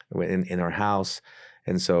in our house.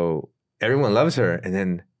 And so everyone loves her. And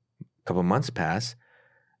then a couple months pass,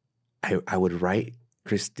 I would write,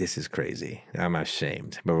 Chris, this is crazy. I'm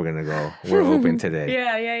ashamed, but we're open today.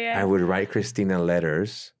 Yeah. I would write Christina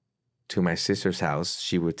letters to my sister's house.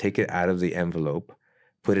 She would take it out of the envelope,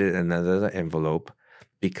 put it in another envelope,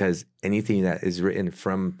 because anything that is written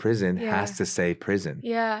from prison has to say prison.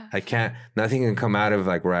 Yeah. Nothing can come out of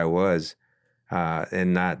like where I was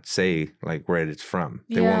and not say like where it's from.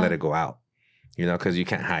 They won't let it go out, you know, because you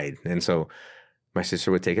can't hide. And so my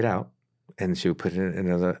sister would take it out, and she would put it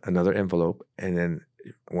in another envelope. And then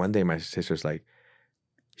one day my sister's like,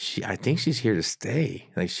 I think she's here to stay.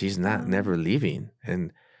 Like, she's never leaving.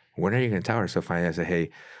 And when are you going to tell her? So finally I said, hey,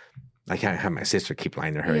 I can't have my sister keep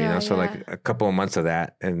lying to her, So like a couple of months of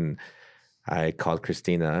that, and I called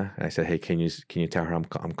Christina. And I said, hey, can you tell her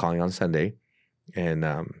I'm calling on Sunday, and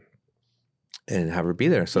have her be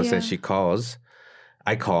there. So since she calls,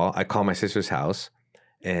 I call my sister's house,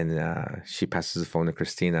 and she passes the phone to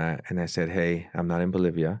Christina, and I said, hey, I'm not in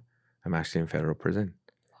Bolivia. I'm actually in federal prison.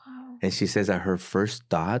 Wow. And she says that her first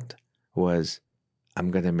thought was, I'm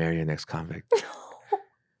going to marry an ex-convict.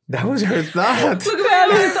 That was her thought. Look at that.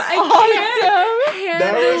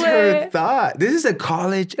 That was her thought. This is a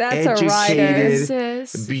college-educated,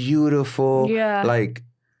 beautiful, like,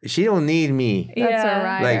 she don't need me. That's a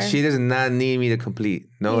rider. Like, she does not need me to complete.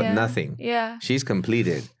 Nothing. Yeah. She's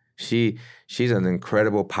completed. She's an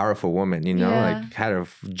incredible, powerful woman, like had a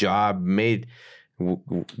job, made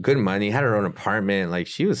good money, had her own apartment. Like,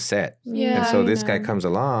 she was set. Yeah. And so this guy comes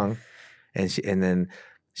along, and then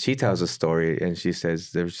she tells a story, and she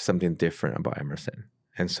says there's something different about Emerson.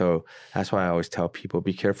 And so that's why I always tell people,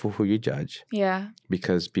 be careful who you judge. Yeah.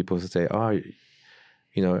 Because people say, oh,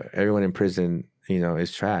 everyone in prison,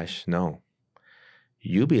 is trash. No.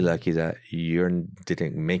 You be lucky that you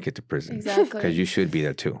didn't make it to prison. Exactly. Because you should be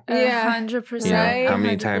there too. 100%. How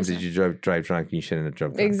many times did you drive drunk and you shouldn't have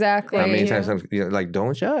drove drunk? Exactly. How many times, like,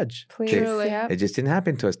 don't judge. Please. It just didn't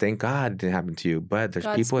happen to us. Thank God it didn't happen to you. But there's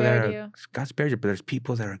people that are, God spared you, but there's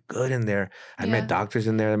people that are good in there. I met doctors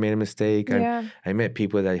in there that made a mistake. I met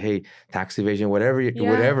people that, hey, tax evasion,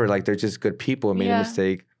 whatever. Like, they're just good people, made a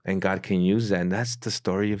mistake. And God can use that. And that's the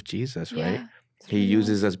story of Jesus, right? He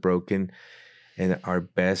uses us broken. And our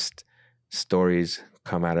best stories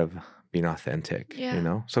come out of being authentic,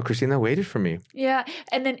 So Christina waited for me. Yeah.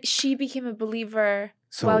 And then she became a believer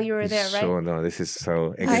while you were there, right? So, no, this is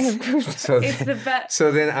so... It's the best.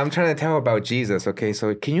 So then I'm trying to tell about Jesus, okay?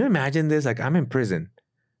 So can you imagine this? Like, I'm in prison.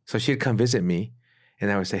 So she'd come visit me, and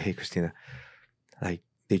I would say, hey, Christina, like,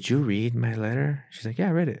 did you read my letter? She's like, yeah,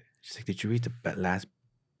 I read it. She's like, did you read the last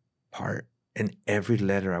part? And every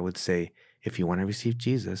letter I would say, if you want to receive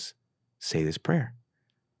Jesus, say this prayer.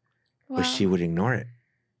 Wow. But she would ignore it.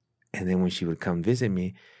 And then when she would come visit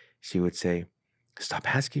me, she would say,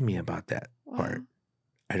 stop asking me about that part.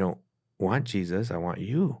 I don't want Jesus. I want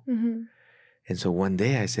you. Mm-hmm. And so one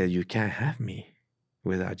day I said, you can't have me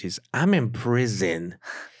without Jesus. I'm in prison.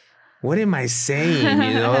 What am I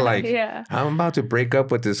saying? Like, I'm about to break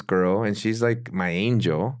up with this girl, and she's like my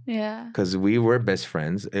angel. Yeah. Because we were best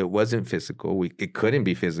friends. It wasn't physical. It couldn't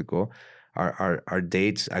be physical. Our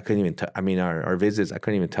dates, I couldn't even our visits, I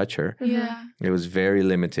couldn't even touch her. Yeah. It was very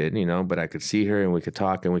limited, but I could see her and we could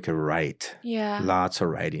talk and we could write. Yeah. Lots of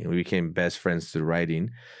writing. We became best friends through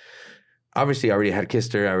writing. Obviously, I already had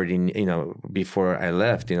kissed her. I already, before I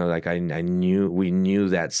left, like we knew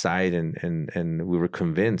that side and we were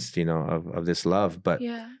convinced, of this love. But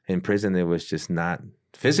in prison, it was just not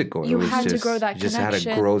physical. You had to grow that connection. You just had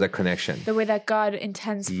to grow that connection. The way that God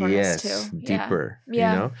intends for us to. Deeper,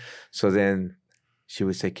 So then she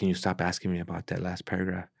would say, can you stop asking me about that last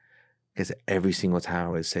paragraph? Because every single time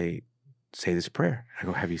I would say this prayer. I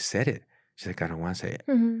go, have you said it? She's like, I don't want to say it.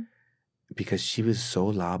 Mm-hmm. Because she was so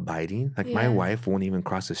law-abiding. Like, my wife won't even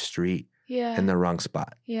cross the street in the wrong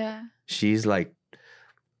spot. Yeah. She's like,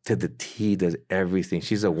 to the T, does everything.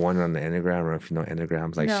 She's a 1 on the Enneagram. I don't know if you know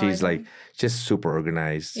Enneagrams. Like, she's like just super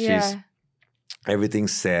organized. Yeah. She's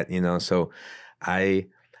everything's set, So I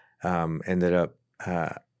ended up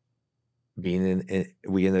we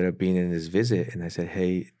ended up being in this visit, and I said,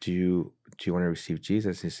 hey, do you want to receive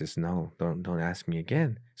Jesus? He says, no, don't ask me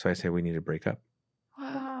again. So I said, we need to break up.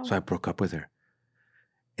 Wow. So I broke up with her.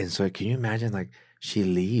 And so can you imagine, like, she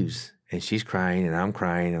leaves and she's crying and I'm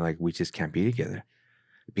crying and, like, we just can't be together.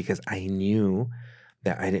 Because I knew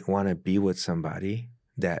that I didn't want to be with somebody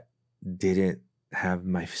that didn't have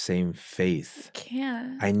my same faith.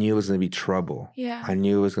 I knew it was going to be trouble. Yeah. I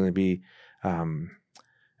knew it was going to be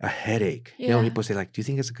a headache. Yeah. People say, like, do you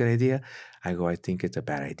think it's a good idea? I go, I think it's a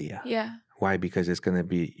bad idea. Yeah. Why? Because it's going to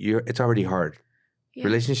be, it's already hard. Yeah.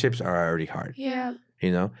 Relationships are already hard. Yeah.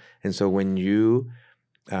 And so when you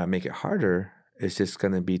make it harder, it's just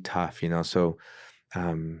going to be tough, So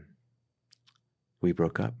we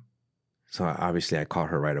broke up. So obviously I called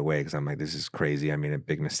her right away because I'm like, this is crazy. I made a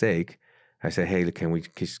big mistake. I said, hey, can we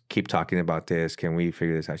just keep talking about this? Can we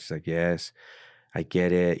figure this out? She's like, yes, I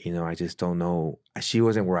get it. I just don't know. She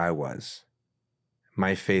wasn't where I was.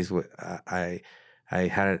 My faith, I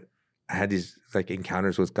had these, like,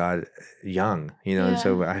 encounters with God young, and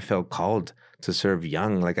so I felt called to serve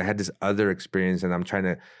young. Like, I had this other experience and I'm trying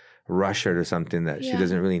to rush her to something that she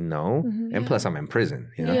doesn't really know. Mm-hmm, and plus I'm in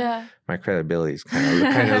prison, My credibility is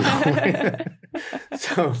kind of low.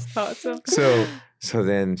 So, That's awesome. so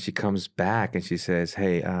then she comes back and she says,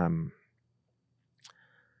 hey,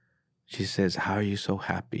 she says, how are you so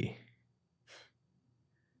happy?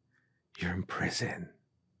 You're in prison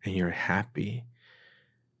and you're happy.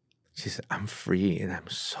 She said, I'm free and I'm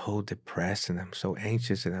so depressed and I'm so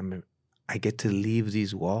anxious and I get to leave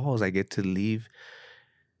these walls. I get to leave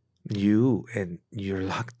you and you're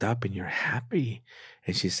locked up and you're happy.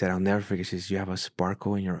 And she said, I'll never forget. She says, you have a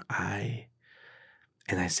sparkle in your eye.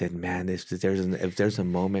 And I said, man, if there's a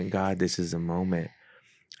moment, God, this is a moment.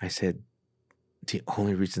 I said, the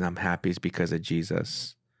only reason I'm happy is because of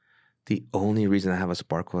Jesus. The only reason I have a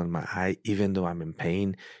sparkle in my eye, even though I'm in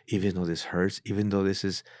pain, even though this hurts, even though this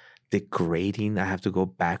is degrading, I have to go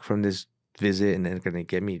back from this visit and they're going to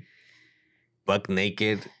get me buck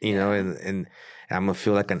naked, you know, and I'm going to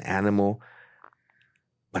feel like an animal.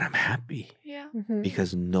 But I'm happy. Yeah.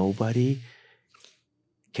 Because nobody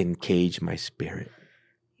can cage my spirit.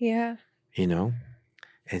 Yeah. You know?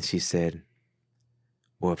 And she said,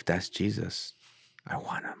 well, if that's Jesus, I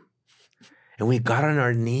want him. And we got on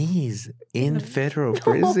our knees in federal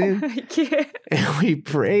prison. And we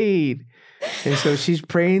prayed. And so she's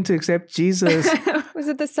praying to accept Jesus. Was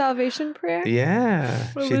it the salvation prayer? Yeah.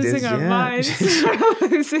 We're losing our minds.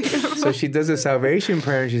 So she does a salvation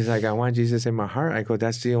prayer. And she's like, I want Jesus in my heart. I go,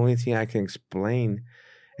 that's the only thing I can explain.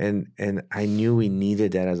 And I knew we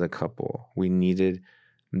needed that as a couple. We needed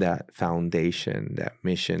that foundation, that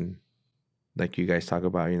mission, like you guys talk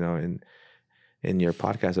about, you know, in your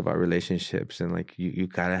podcast about relationships. And like you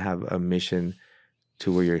gotta have a mission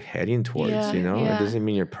to where you're heading towards, you know? It doesn't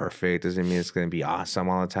mean you're perfect. It doesn't mean it's going to be awesome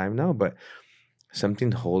all the time. No, but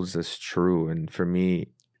something holds us true. And for me,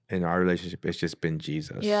 in our relationship, it's just been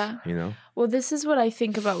Jesus, you know? Well, this is what I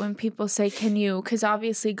think about when people say, can you, because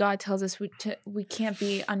obviously God tells us we can't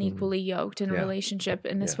be unequally yoked in a relationship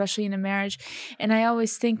and especially in a marriage. And I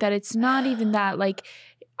always think that it's not even that, like,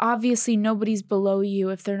 obviously nobody's below you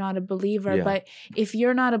if they're not a believer, but if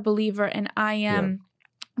you're not a believer and I am,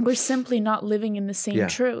 we're simply not living in the same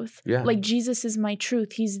truth. Like Jesus is my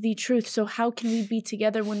truth. He's the truth. So how can we be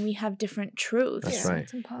together when we have different truths? That's right.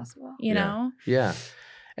 It's impossible. You know? Yeah.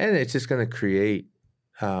 And it's just going to create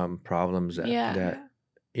problems that,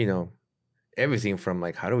 you know, everything from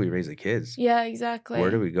like, how do we raise the kids? Yeah, exactly. Where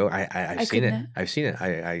do we go? I've seen it. I've seen it.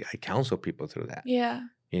 I counsel people through that. Yeah.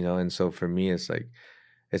 You know, and so for me, it's like,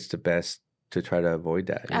 it's the best to try to avoid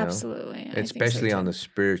that. You Absolutely. know? Especially on the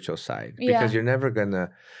spiritual side. Because you're never going to,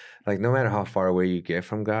 like, no matter how far away you get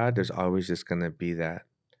from God, there's always just going to be that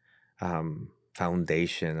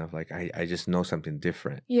foundation of like, I just know something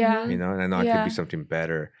different. Yeah. You know, and I know I could be something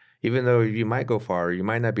better. Even though you might go far, you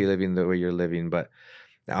might not be living the way you're living, but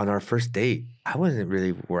on our first date, I wasn't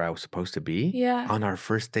really where I was supposed to be. Yeah. On our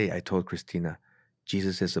first date, I told Christina,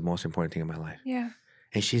 Jesus is the most important thing in my life. Yeah.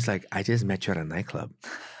 And she's like, I just met you at a nightclub.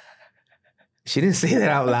 She didn't say that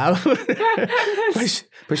out loud,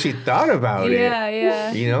 but she thought about it.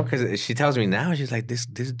 Yeah. You know, because she tells me now, she's like, this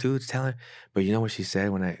dude's telling. But you know what she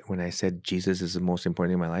said when I said Jesus is the most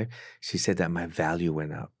important thing in my life? She said that my value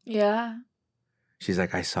went up. Yeah. She's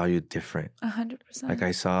like, I saw you different. 100%. Like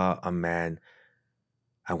I saw a man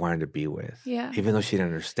I wanted to be with. Yeah. Even though she didn't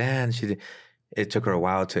understand, it took her a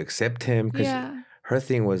while to accept him because her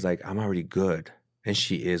thing was like, I'm already good. And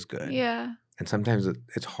she is good. Yeah. And sometimes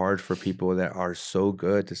it's hard for people that are so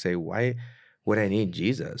good to say, why would I need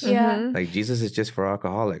Jesus? Yeah. Like Jesus is just for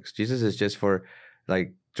alcoholics. Jesus is just for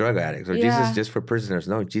like drug addicts. Or Jesus is just for prisoners.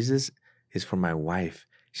 No, Jesus is for my wife.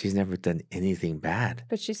 She's never done anything bad.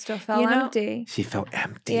 But she still felt empty. She felt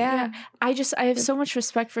empty. Yeah. I have so much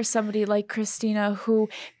respect for somebody like Christina who,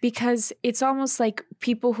 because it's almost like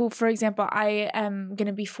people who, for example, I am going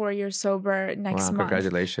to be 4 years sober next month.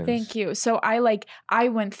 Congratulations. Thank you. So I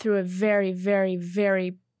went through a very, very,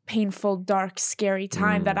 very painful, dark, scary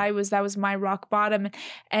time that was my rock bottom.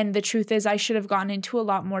 And the truth is I should have gotten into a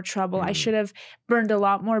lot more trouble. I should have burned a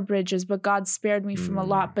lot more bridges, but God spared me from a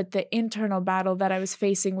lot. But the internal battle that I was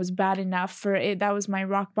facing was bad enough for it. That was my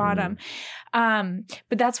rock bottom.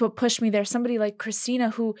 But that's what pushed me there. Somebody like Christina,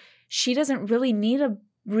 who she doesn't really need a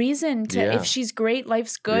reason to, if she's great,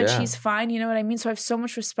 life's good, she's fine, you know what I mean? So I have so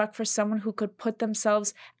much respect for someone who could put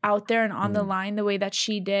themselves out there and on the line the way that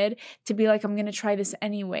she did, to be like, I'm gonna try this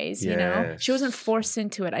anyways. You know, she wasn't forced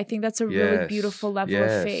into it. I think that's a really beautiful level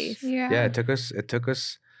of faith. It took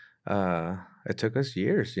us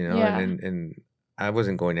years, you know, and I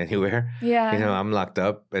wasn't going anywhere. You know, I'm locked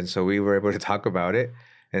up, and so we were able to talk about it,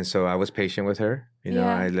 and so I was patient with her, you know.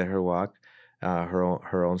 I let her walk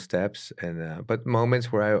her own steps, and but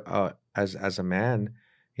moments where I as a man,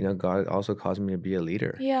 you know, God also calls me to be a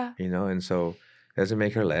leader. You know, and so it doesn't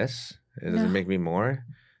make her less. It doesn't make me more.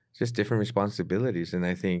 It's just different responsibilities. And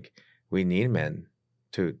I think we need men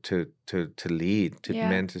to lead,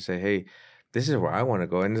 men to say, hey, this is where I want to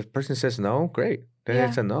go. And if the person says no, great. Then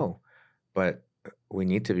it's a no. But we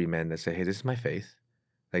need to be men that say, hey, this is my faith.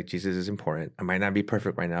 Like, Jesus is important. I might not be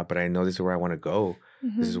perfect right now, but I know this is where I want to go.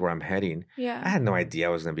 This is where I'm heading. I had no idea I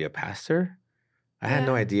was going to be a pastor. I had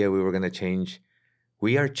no idea we were going to change.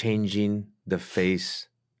 We are changing the face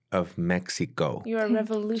of Mexico. You're a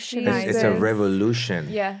revolutionary. It's a revolution.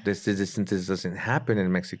 Yeah. This doesn't happen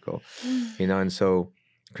in Mexico. And so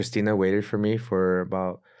Christina waited for me for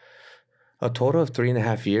about a total of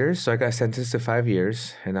 3.5 years. So I got sentenced to 5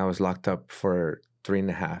 years, and I was locked up for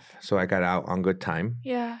 3.5. So I got out on good time.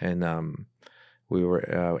 Yeah. And we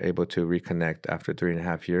were able to reconnect after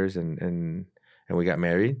 3.5 years, and we got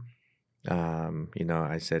married.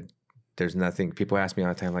 I said, there's nothing. People ask me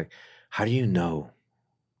all the time, like, how do you know?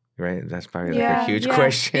 Right? That's probably like a huge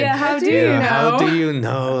question. Yeah, how do you know? How do you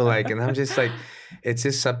know? Like, and I'm just like, it's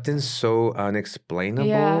just something so unexplainable.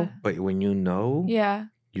 Yeah. But when you know,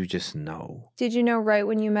 you just know. Did you know right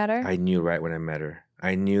when you met her? I knew right when I met her.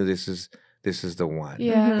 I knew this is the one.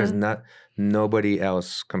 Yeah. Because nobody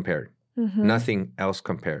else compared. Nothing else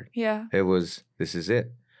compared. Yeah. It was, this is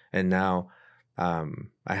it. And now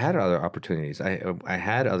I had other opportunities. I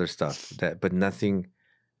had other stuff but nothing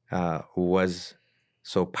was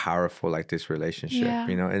so powerful like this relationship,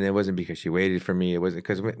 and it wasn't because she waited for me. It wasn't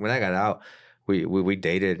because when I got out, we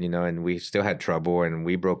dated, and we still had trouble, and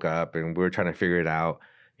we broke up, and we were trying to figure it out.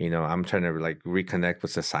 I'm trying to like reconnect with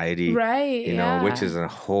society, right? Which is a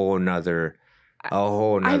whole nother.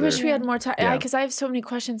 I wish we had more time because I have so many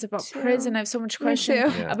questions about prison. I have so much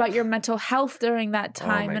questions about your mental health during that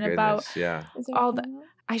time and about all that.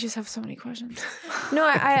 I just have so many questions. No,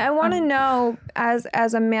 I want to know,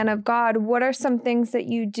 as a man of God, what are some things that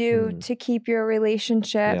you do to keep your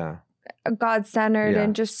relationship God-centered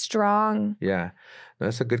and just strong? Yeah,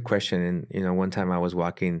 that's a good question. And, one time I was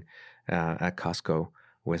walking at Costco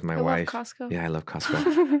with my wife. I love Costco. Yeah, I love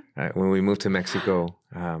Costco. When we moved to Mexico,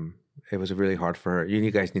 it was really hard for her. You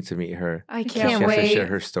guys need to meet her. I can't she wait. Has to share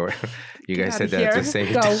her story. You guys said that at the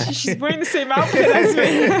same time. She's wearing the same outfit as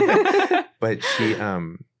me. But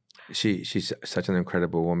she's such an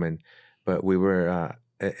incredible woman. But we were,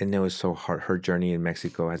 and it was so hard. Her journey in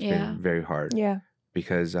Mexico has been very hard. Yeah.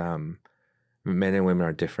 Because men and women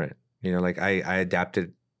are different. Like I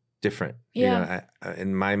adapted different. Yeah.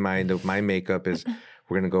 In my mind, my makeup is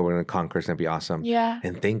we're going to conquer. It's going to be awesome. Yeah.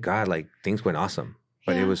 And thank God, like things went awesome.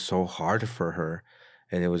 But it was so hard for her.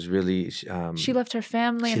 And it was really... she left her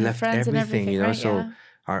family and her friends and everything, right? So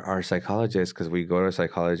our psychologist, because we go to a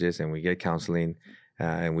psychologist and we get counseling,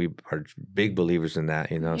 and we are big believers in that,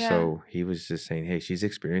 So he was just saying, hey, she's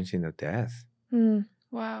experiencing a death.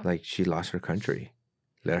 Wow. Like she lost her country.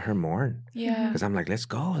 Let her mourn. Yeah. Because I'm like, let's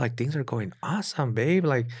go. Like things are going awesome, babe.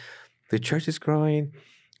 Like the church is growing.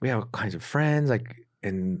 We have all kinds of friends. Like,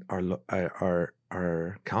 and our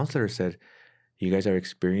counselor said, you guys are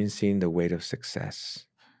experiencing the weight of success.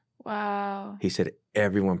 Wow. He said,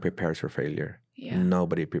 everyone prepares for failure. Yeah.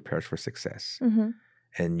 Nobody prepares for success.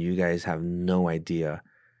 And you guys have no idea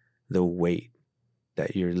the weight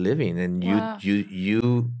that you're living. And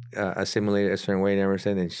you assimilated a certain way in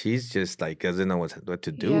Emerson, and she's just like, doesn't know what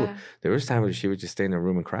to do. Yeah. There was times where she would just stay in her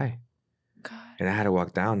room and cry. God. And I had to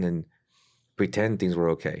walk down and pretend things were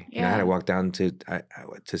okay. Yeah. And I had to walk down to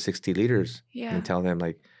 60 leaders and tell them,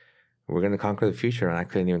 like, we're going to conquer the future. And I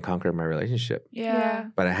couldn't even conquer my relationship. Yeah.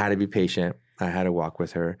 But I had to be patient. I had to walk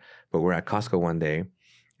with her. But we're at Costco one day,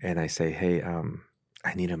 and I say, hey,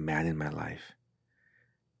 I need a man in my life.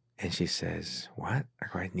 And she says, what? I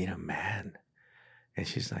go, I need a man. And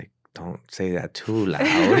she's like, don't say that too loud.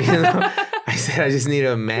 I said, I just need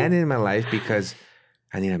a man in my life because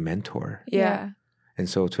I need a mentor. Yeah. And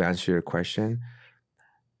so to answer your question,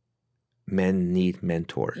 men need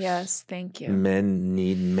mentors. Yes, thank you. Men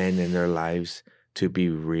need men in their lives to be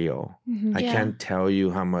real. I can't tell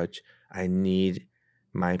you how much I need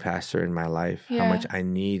my pastor in my life, how much I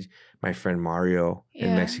need my friend Mario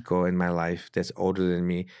in Mexico in my life that's older than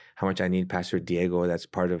me, how much I need Pastor Diego that's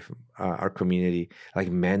part of our community. Like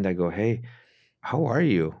men that go, hey, how are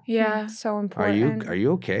you? Yeah, so important. Are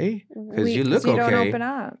you okay? Because you look you okay. You don't open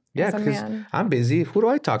up. Yeah, because I'm busy. Who do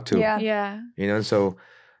I talk to? Yeah. So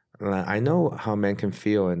I know how men can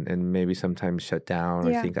feel and maybe sometimes shut down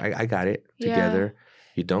or think, I got it together.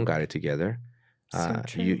 You don't got it together. So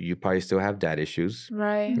you probably still have dad issues.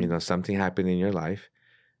 Right. Something happened in your life.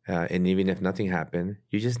 And even if nothing happened,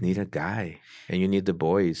 you just need a guy and you need the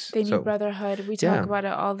boys. They need brotherhood. We talk about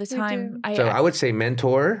it all the time. I would say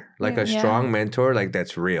mentor, like a strong mentor, like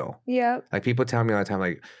that's real. Yeah. Like people tell me all the time,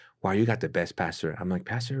 like, wow, you got the best pastor. I'm like,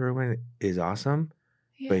 Pastor Irwin is awesome,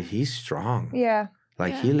 but he's strong. Yeah.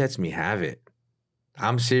 Like, he lets me have it.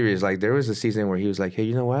 I'm serious. Like, there was a season where he was like, hey,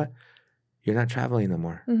 you know what? You're not traveling no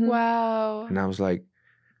more. Mm-hmm. Wow. And I was like,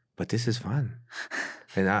 but this is fun.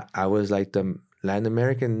 And I was like the Latin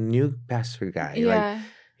American new pastor guy. Yeah. Like,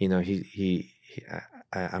 you know,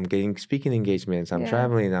 I'm getting speaking engagements. I'm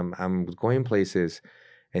traveling. I'm going places.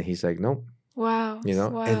 And he's like, nope. Wow. You know?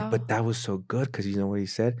 Wow. But that was so good because you know what he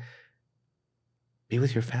said? Be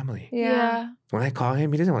with your family. Yeah. When I call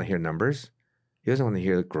him, he doesn't want to hear numbers. He doesn't want to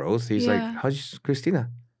hear the growth. He's like, how's Christina?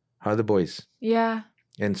 How are the boys? Yeah.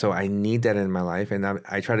 And so I need that in my life. And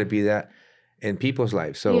I try to be that in people's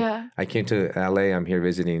lives. So I came to LA. I'm here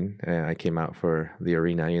visiting. I came out for the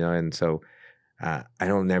arena, you know, and so I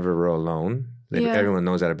don't never row alone. Everyone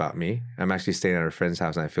knows that about me. I'm actually staying at a friend's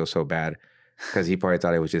house and I feel so bad because he probably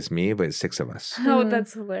thought it was just me, but it's 6 of us. Oh,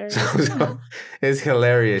 that's hilarious. So it's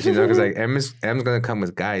hilarious, you know, because like M's going to come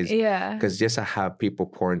with guys. Yeah. Because just to have people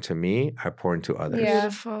pour into me, I pour into others.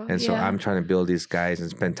 Beautiful. And so I'm trying to build these guys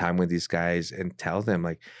and spend time with these guys and tell them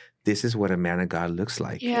like, this is what a man of God looks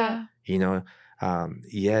like. Yeah. You know,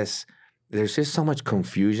 yes, there's just so much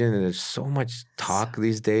confusion and there's so much talk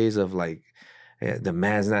these days of like, the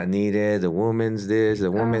man's not needed, the woman's this, the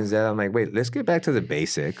woman's that. I'm like, wait, let's get back to the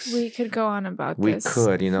basics. We could go on about this. We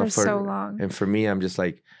could, you know, for so long. And for me, I'm just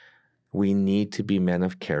like, we need to be men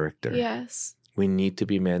of character. Yes. We need to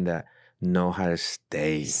be men that know how to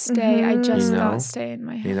stay. Stay. I just thought stay in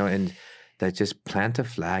my head. You know, and that just plant a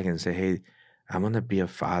flag and say, hey, I'm going to be a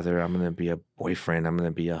father. I'm going to be a boyfriend. I'm going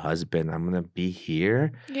to be a husband. I'm going to be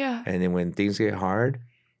here. Yeah. And then when things get hard,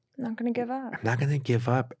 I'm not going to give up. I'm not going to give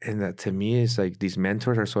up. And that to me is like these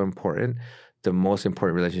mentors are so important. The most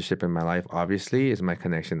important relationship in my life, obviously, is my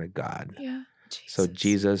connection to God. Yeah. So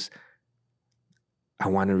Jesus, I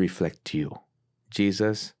want to reflect you.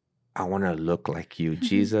 Jesus, I want to look like you.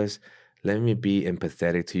 Jesus, let me be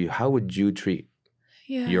empathetic to you. How would you treat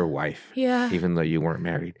your wife? Even though you weren't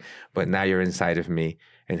married. But now you're inside of me.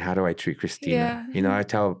 And how do I treat Christina? Yeah. You know, I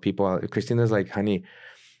tell people, Christina's like, honey,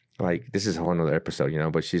 like, this is a whole nother episode, you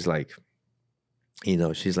know, but she's like, you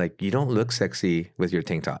know, she's like, you don't look sexy with your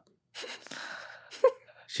tank top.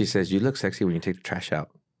 She says, you look sexy when you take the trash out.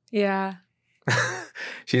 Yeah.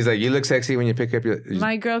 She's like, you look sexy when you pick up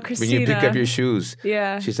my girl Christina. When you pick up your shoes.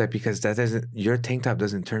 Yeah. She's like, because your tank top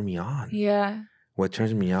doesn't turn me on. Yeah. What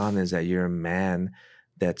turns me on is that you're a man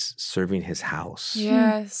that's serving his house.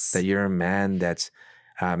 Yes. That you're a man that's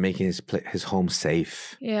making his home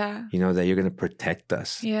safe. Yeah. You know, that you're going to protect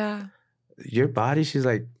us. Yeah. Your body, she's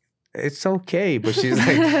like, it's okay. But she's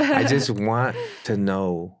like, I just want to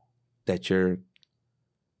know that you're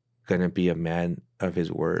going to be a man of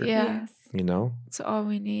his word. Yeah. You know? It's all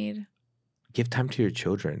we need. Give time to your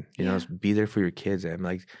children. You know, be there for your kids. And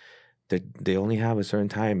like, they only have a certain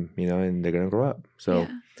time, you know, and they're going to grow up. So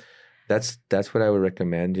that's what I would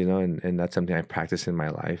recommend, you know, and that's something I practice in my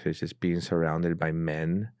life is just being surrounded by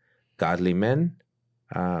men, godly men,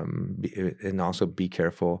 and also be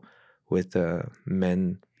careful with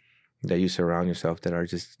men that you surround yourself that are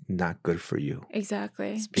just not good for you.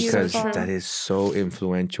 Exactly. It's because beautiful. that is so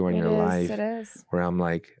influential in your life. It is. Where I'm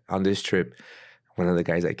like, on this trip, one of the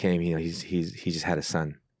guys that came, you know, he just had a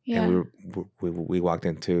son. Yeah. And we walked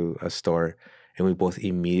into a store and we both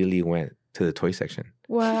immediately went to the toy section.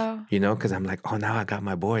 Wow. You know, because I'm like, oh, now I got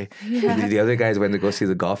my boy. Yeah. The other guys went to go see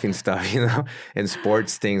the golfing stuff, you know, and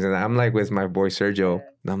sports things. And I'm like with my boy Sergio.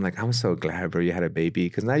 And I'm like, I'm so glad, bro, you had a baby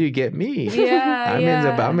because now you get me.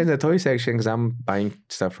 Yeah. I'm in the toy section because I'm buying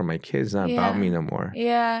stuff for my kids. It's not about me no more.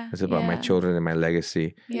 Yeah. It's about my children and my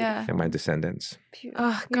legacy and my descendants.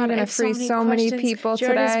 Oh, God, I have free so many people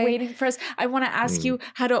Jared today. Is waiting for us. I want to ask you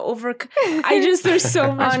how to overcome. There's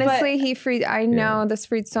so much. Honestly, he freed. I know this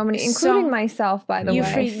freed so many, including myself, by the way.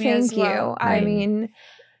 Freed me Thank as well. you. I mean,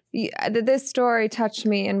 this story touched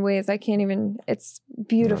me in ways I can't even. It's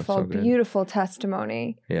beautiful, so beautiful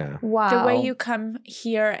testimony. Yeah. Wow. The way you come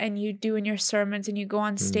here and you do in your sermons and you go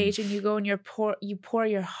on stage and you go and you pour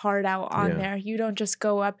your heart out on there. You don't just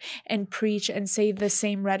go up and preach and say the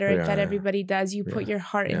same rhetoric that everybody does. You put your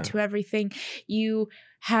heart into everything. You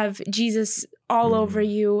have Jesus all over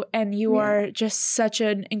you, and you are just such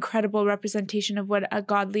an incredible representation of what a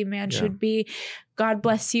godly man should be. God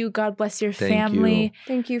bless you. God bless your family.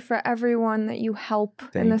 Thank you for everyone that you help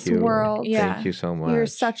in this world. Yeah. Thank you so much. You're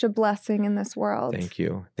such a blessing in this world. Thank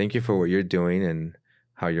you. Thank you for what you're doing and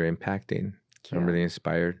how you're impacting. I'm really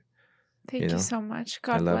inspired. Thank you so much.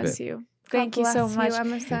 God bless you. Thank you so much.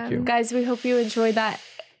 Emerson. Guys, we hope you enjoyed that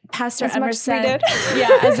Pastor as Emerson. much as we did.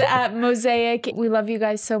 Yeah, as at Mosaic. We love you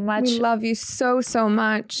guys so much. We love you so, so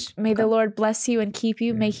much. May the Lord bless you and keep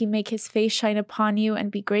you. May he make his face shine upon you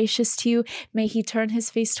and be gracious to you. May he turn his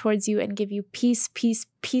face towards you and give you peace, peace,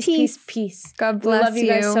 peace, peace, peace. God bless you. We love you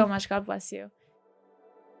guys so much. God bless you.